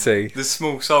 Armed to the teeth. The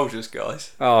small soldiers,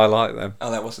 guys. Oh, I like them.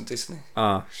 Oh, that wasn't Disney.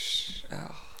 Oh,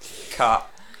 Cut.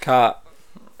 cut.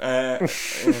 Yeah.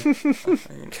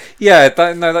 Yeah,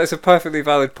 that's a perfectly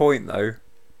valid point, though.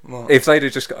 What? If they'd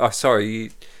have just got,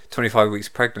 25 weeks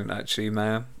pregnant, actually,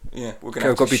 ma'am. Yeah, we're going to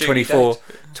have Got to be shoot you 24, dead.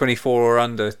 24 or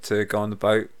under to go on the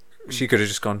boat. She could have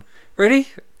just gone, really?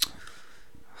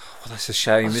 Well, that's a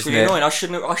shame, That's isn't really it? annoying. I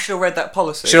should have read that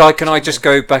policy. Can I just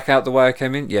go back out the way I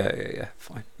came in? Yeah,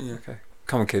 fine. Yeah. Okay.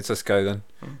 Come on, kids, let's go then.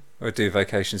 We'll do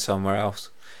vacation somewhere else.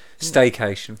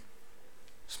 Staycation.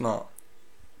 Smart.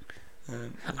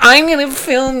 I'm gonna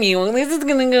film you, and this is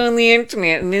gonna go on the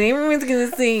internet, and then everyone's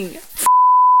gonna see.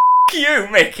 You,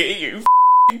 Mickey, you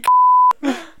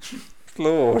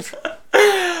Lord.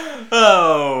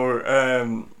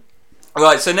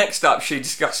 Right, so next up she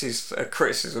discusses a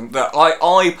criticism that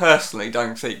I personally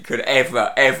don't think could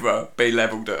ever be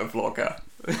levelled at a vlogger.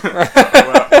 we'll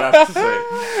have to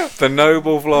see. The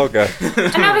noble vlogger.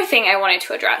 Another thing I wanted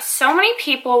to address. So many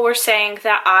people were saying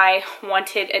that I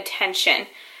wanted attention.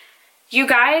 You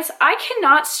guys, I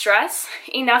cannot stress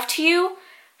enough to you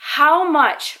how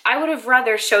much I would have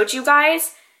rather showed you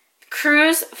guys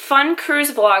fun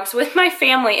cruise vlogs with my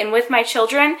family and with my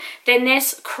children than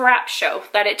this crap show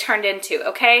that it turned into,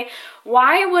 okay?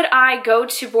 Why would I go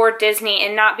to board Disney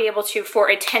and not be able to for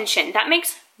attention? That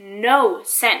makes no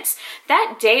sense.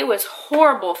 That day was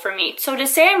horrible for me. So to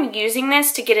say I'm using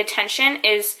this to get attention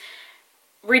is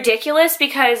ridiculous,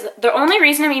 because the only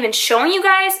reason I'm even showing you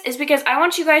guys is because I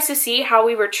want you guys to see how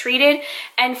we were treated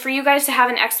and for you guys to have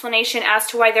an explanation as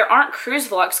to why there aren't cruise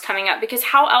vlogs coming up, because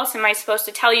how else am I supposed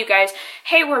to tell you guys,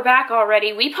 hey, we're back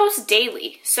already? We post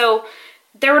daily. So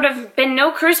there would have been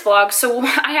no cruise vlogs, so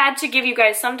I had to give you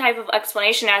guys some type of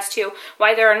explanation as to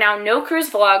why there are now no cruise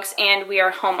vlogs and we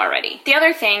are home already. The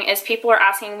other thing is people are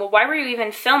asking, well, why were you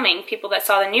even filming, people that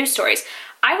saw the news stories?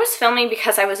 I was filming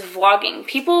because I was vlogging.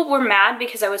 People were mad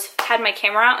because I had my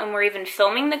camera out and were even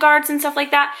filming the guards and stuff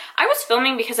like that. I was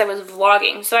filming because I was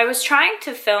vlogging. So I was trying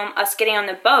to film us getting on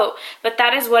the boat, but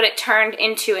that is what it turned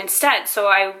into instead. So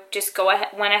I just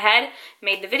went ahead,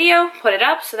 made the video, put it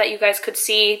up so that you guys could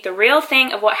see the real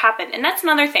thing of what happened. And that's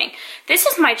another thing. This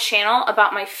is my channel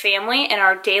about my family and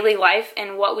our daily life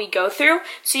and what we go through.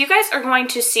 So you guys are going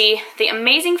to see the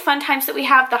amazing fun times that we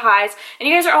have, the highs, and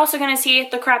you guys are also going to see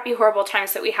the crappy, horrible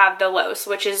times that we have, the lows,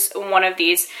 which is one of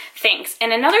these things.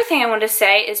 And another thing I wanted to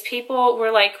say is people were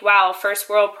like, wow, first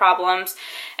world problems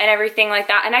and everything like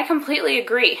that. And I completely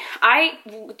agree. I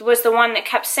was the one that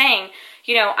kept saying,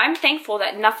 you know, I'm thankful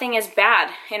that nothing is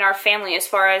bad in our family as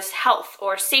far as health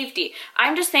or safety.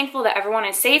 I'm just thankful that everyone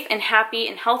is safe and happy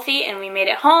and healthy and we made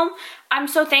it home. I'm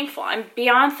so thankful. I'm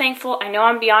beyond thankful. I know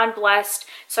I'm beyond blessed.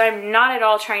 So I'm not at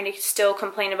all trying to still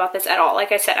complain about this at all.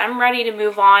 Like I said, I'm ready to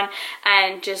move on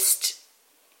and just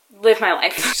live my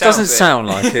life. Doesn't sound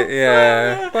like it,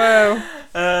 yeah. Well,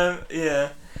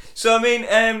 yeah. So I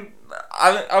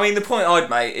mean, the point I'd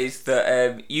make is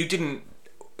that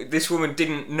this woman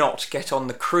didn't not get on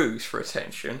the cruise for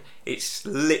attention. It's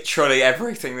literally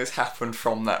everything that's happened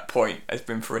from that point has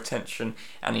been for attention,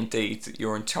 and indeed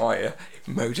your entire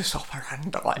modus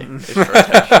operandi is for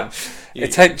attention.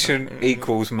 attention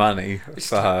equals money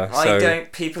for her. So.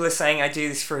 People are saying I do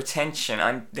this for attention.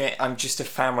 I'm just a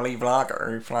family vlogger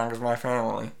who vlogs my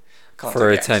family. Can't For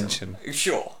do the attention. accent.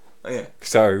 Sure. Yeah.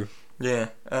 So. Yeah.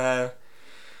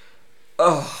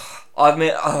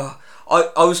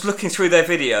 I was looking through their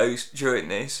videos during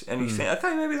this, and you think,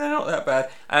 okay, maybe they're not that bad.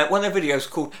 One of their videos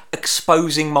called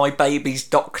 "Exposing My Baby's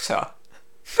Doctor."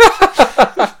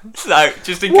 So,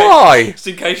 just in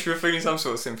case you were feeling some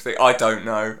sort of sympathy, I don't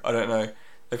know.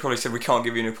 They probably said we can't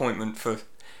give you an appointment for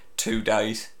 2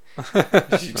 days.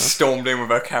 She stormed in with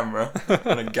her camera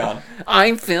and a gun.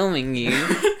 I'm filming you.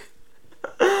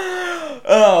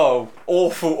 Oh,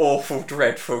 awful,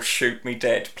 dreadful! Shoot me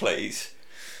dead, please.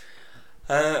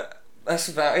 That's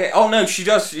about it. Oh no, she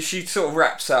does. She sort of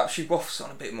wraps up. She waffles on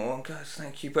a bit more and goes,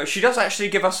 "Thank you," but she does actually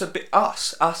give us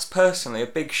us personally, a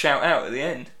big shout out at the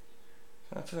end.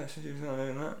 I don't know, she's not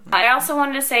doing that. I also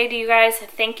wanted to say to you guys,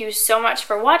 thank you so much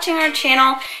for watching our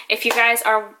channel. If you guys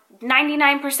are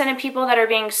 99% of people that are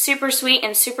being super sweet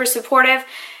and super supportive,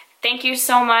 thank you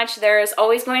so much. There is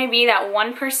always going to be that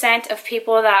 1% of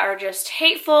people that are just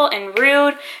hateful and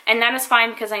rude, and that is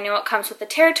fine because I know it comes with the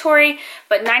territory,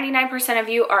 but 99% of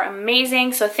you are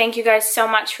amazing, so thank you guys so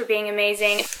much for being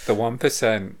amazing. The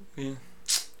 1%. Yeah.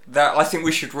 That I think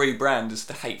we should rebrand as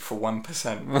the Hateful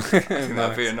 1%. I think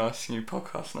that'd be a nice new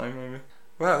podcast name, maybe.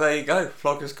 Well, there you go.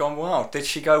 Vlogger's gone wild. Did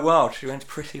she go wild? She went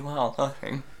pretty wild, I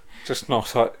think. Just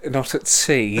not at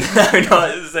sea. No,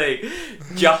 not at sea.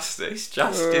 Justice. You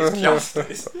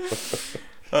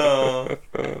know,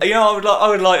 I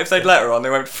would like if they'd let her on. They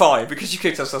went, fine, because you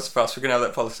kicked us off the bus, we're gonna have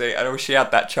that policy, and I wish she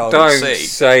had that child at sea. Don't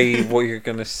say what you're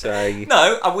gonna say.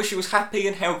 No, I wish she was happy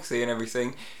and healthy and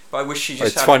everything. But I wish she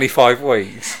just had... 25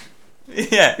 weeks.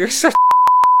 Yeah. You're such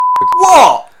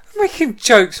What? making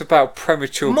jokes about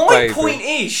premature My baby. point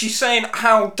is, she's saying,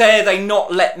 how dare they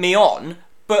not let me on?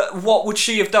 But what would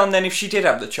she have done then if she did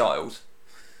have the child?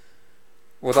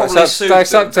 Well, Probably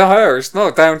that's up to her. It's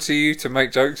not down to you to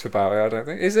make jokes about it, I don't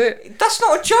think. Is it? That's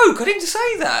not a joke. I didn't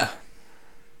say that.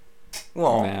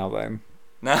 What? Now then.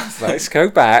 Now Let's go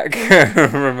back.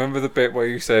 Remember the bit where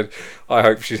you said, I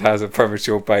hope she has a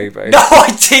premature baby. No,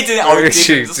 I didn't. I Yes,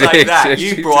 didn't you Oh, say did. that. Yes,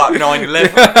 You you brought did. up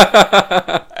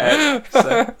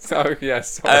 9/11. So,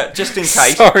 yes. Sorry. Just in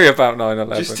case. Sorry about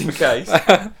 9/11. Just in case.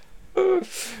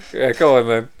 Yeah, go on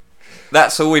then.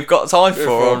 That's all we've got time for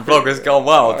on Vloggers Gone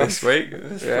Wild this week.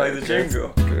 Let's Yeah, play the jingle.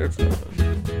 Good.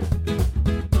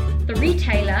 The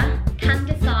retailer can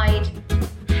decide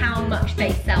how much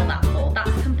they sell that for. That's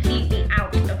completely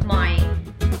out of my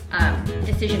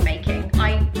decision making.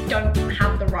 I don't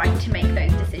have the right to make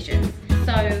those decisions.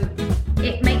 So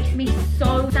it makes me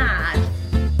so sad.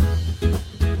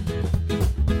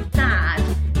 Sad.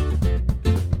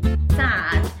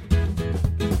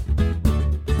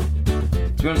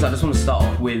 To be honest, I just want to start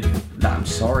off with that I'm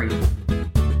sorry.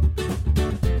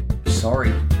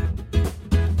 Sorry.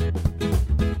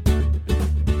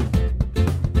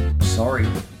 Sorry.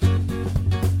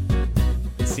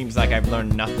 It seems like I've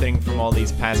learned nothing from all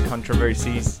these past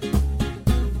controversies.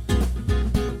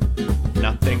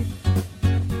 Nothing.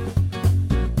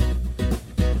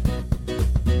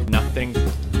 Nothing.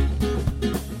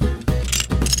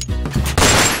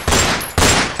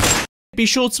 Be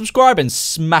sure to subscribe and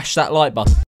smash that like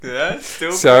button. Yeah,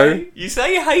 still So- great. You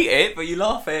say you hate it, but you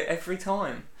laugh at it every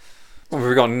time. What have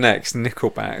we got next?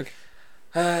 Nickelback.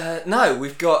 No,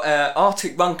 we've got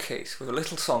Arctic Monkeys with a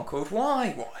little song called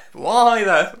Why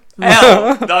the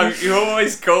hell don't you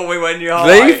always call me when you're high?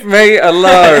 Leave me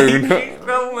alone. You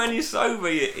call me when you're sober,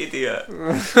 you idiot.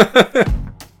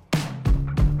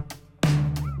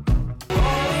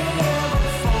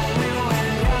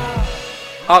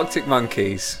 Arctic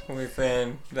Monkeys. With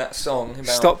that song about...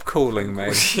 Stop calling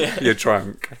me. Yeah. You're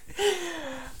drunk.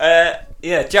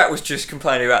 Yeah, Jack was just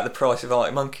complaining about the price of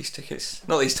Arctic Monkeys tickets.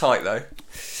 Not these tight though.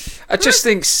 I just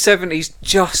think 70's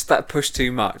just that push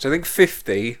too much. I think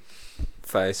 50,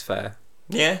 fair is fair.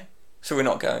 Yeah? So we're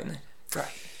not going then? Great.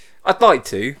 I'd like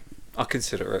to. I'll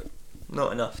consider it.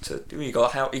 Not enough to... You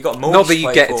got more Not to that you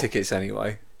pay get for. tickets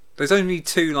anyway. There's only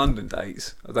 2 London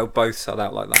dates. They'll both sell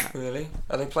out like that. Really?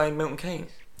 Are they playing Milton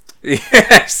Keynes?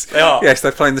 Yes. They are? Yes,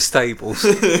 they're playing the Stables.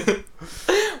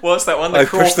 What's that one? They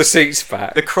push the seats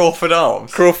back. The Crawford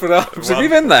Arms. Crawford Arms. Have you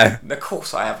been there? Of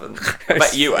course I haven't. I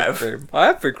bet you have. I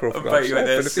have been I Crawford bet Arms. you went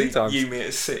there I've to been a few see times. Yumi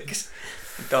at 6.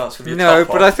 And dance with your No,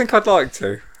 top but off. I think I'd like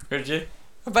to. Would you?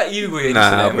 I bet you were into Nah, I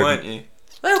them, wouldn't. weren't you?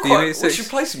 They were Yumi quite... at We 6? should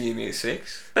play some Yumi at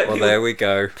 6. Bet Well, people, there we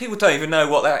go. people don't even know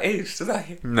what that is, do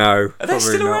they? No, Are they probably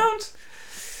still not. around?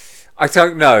 I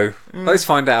don't know. Let's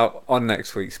find out on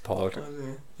next week's pod.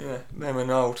 Yeah, them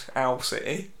and old Owl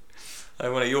City.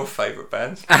 They're one of your favourite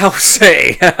bands. Owl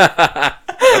City. Do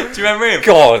you remember him?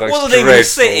 God, that's wasn't even a dreadful.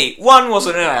 city. 1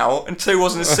 wasn't an owl, and 2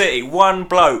 wasn't a city. 1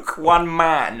 bloke, 1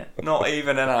 man, not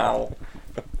even an owl.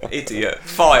 Idiot.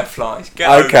 Fireflies. Get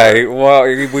over it. Okay, well,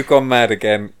 we've gone mad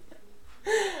again.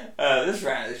 Let's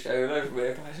round the show. Let's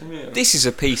play some music. This is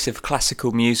a piece of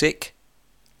classical music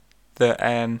that,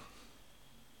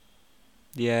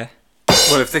 yeah.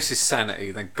 Well, if this is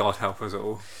sanity, then God help us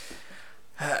all.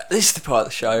 This is the part of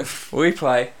the show where we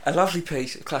play a lovely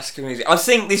piece of classical music. I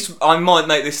think I might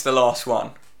make this the last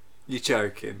one. You're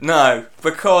joking. No,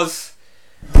 because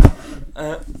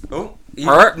you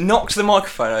knocked the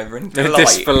microphone over in delight.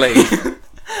 Disbelief.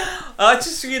 I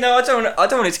just, I don't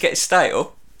want it to get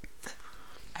stale.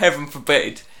 Heaven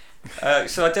forbid.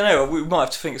 So I don't know. We might have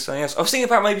to think of something else. I was thinking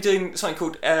about maybe doing something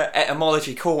called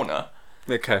Etymology Corner,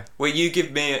 Okay. where you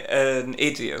give me an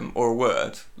idiom or a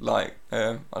word, like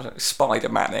I don't know,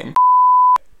 Spider-Manning.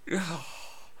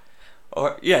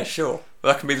 Yeah, sure.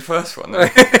 That can be the first one. Then.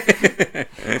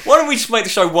 Why don't we just make the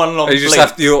show one long? You just bleep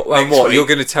have to. And next what? week? You're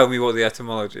going to tell me what the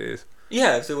etymology is?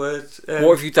 Yeah, it's the word.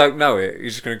 What if you don't know it? You're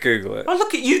just going to Google it. Oh,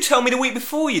 look at you! Tell me the week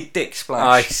before, you dick I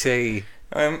splash. see.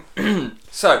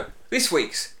 So this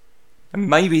week's, and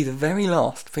maybe the very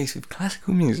last piece of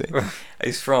classical music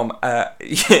is from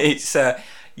it's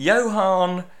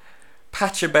Johann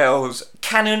Pachelbel's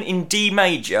Canon in D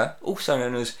major, also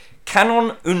known as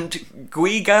Canon und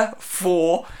Giga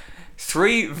for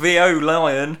 3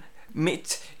 Violinen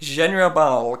mit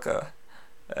Generalbalge.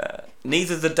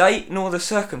 Neither the date nor the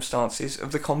circumstances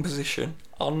of the composition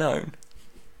are known.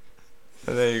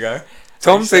 So there you go.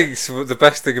 Tom thinks the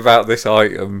best thing about this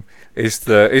item is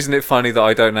isn't it funny that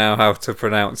I don't know how to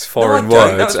pronounce foreign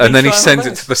words, and then he sends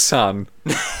it to the Sun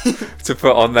to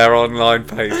put on their online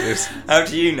pages. How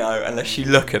do you know unless you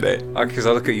look at it? Because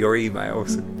I look at your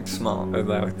emails, Smart. and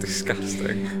they're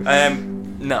disgusting.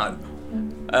 No.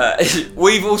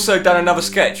 We've also done another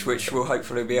sketch which will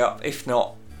hopefully be up, if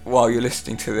not while you're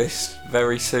listening to this,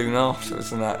 very soon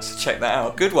afterwards and that, so check that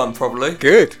out. Good one, probably.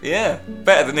 Good. Yeah,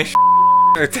 better than this.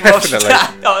 Definitely.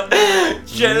 Not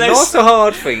a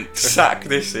hard feat. Sack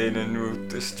this in and we'll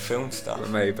just film stuff.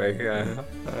 Maybe, yeah.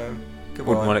 Goodbye.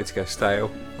 Wouldn't want it to go stale.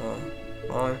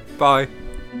 Bye. Bye.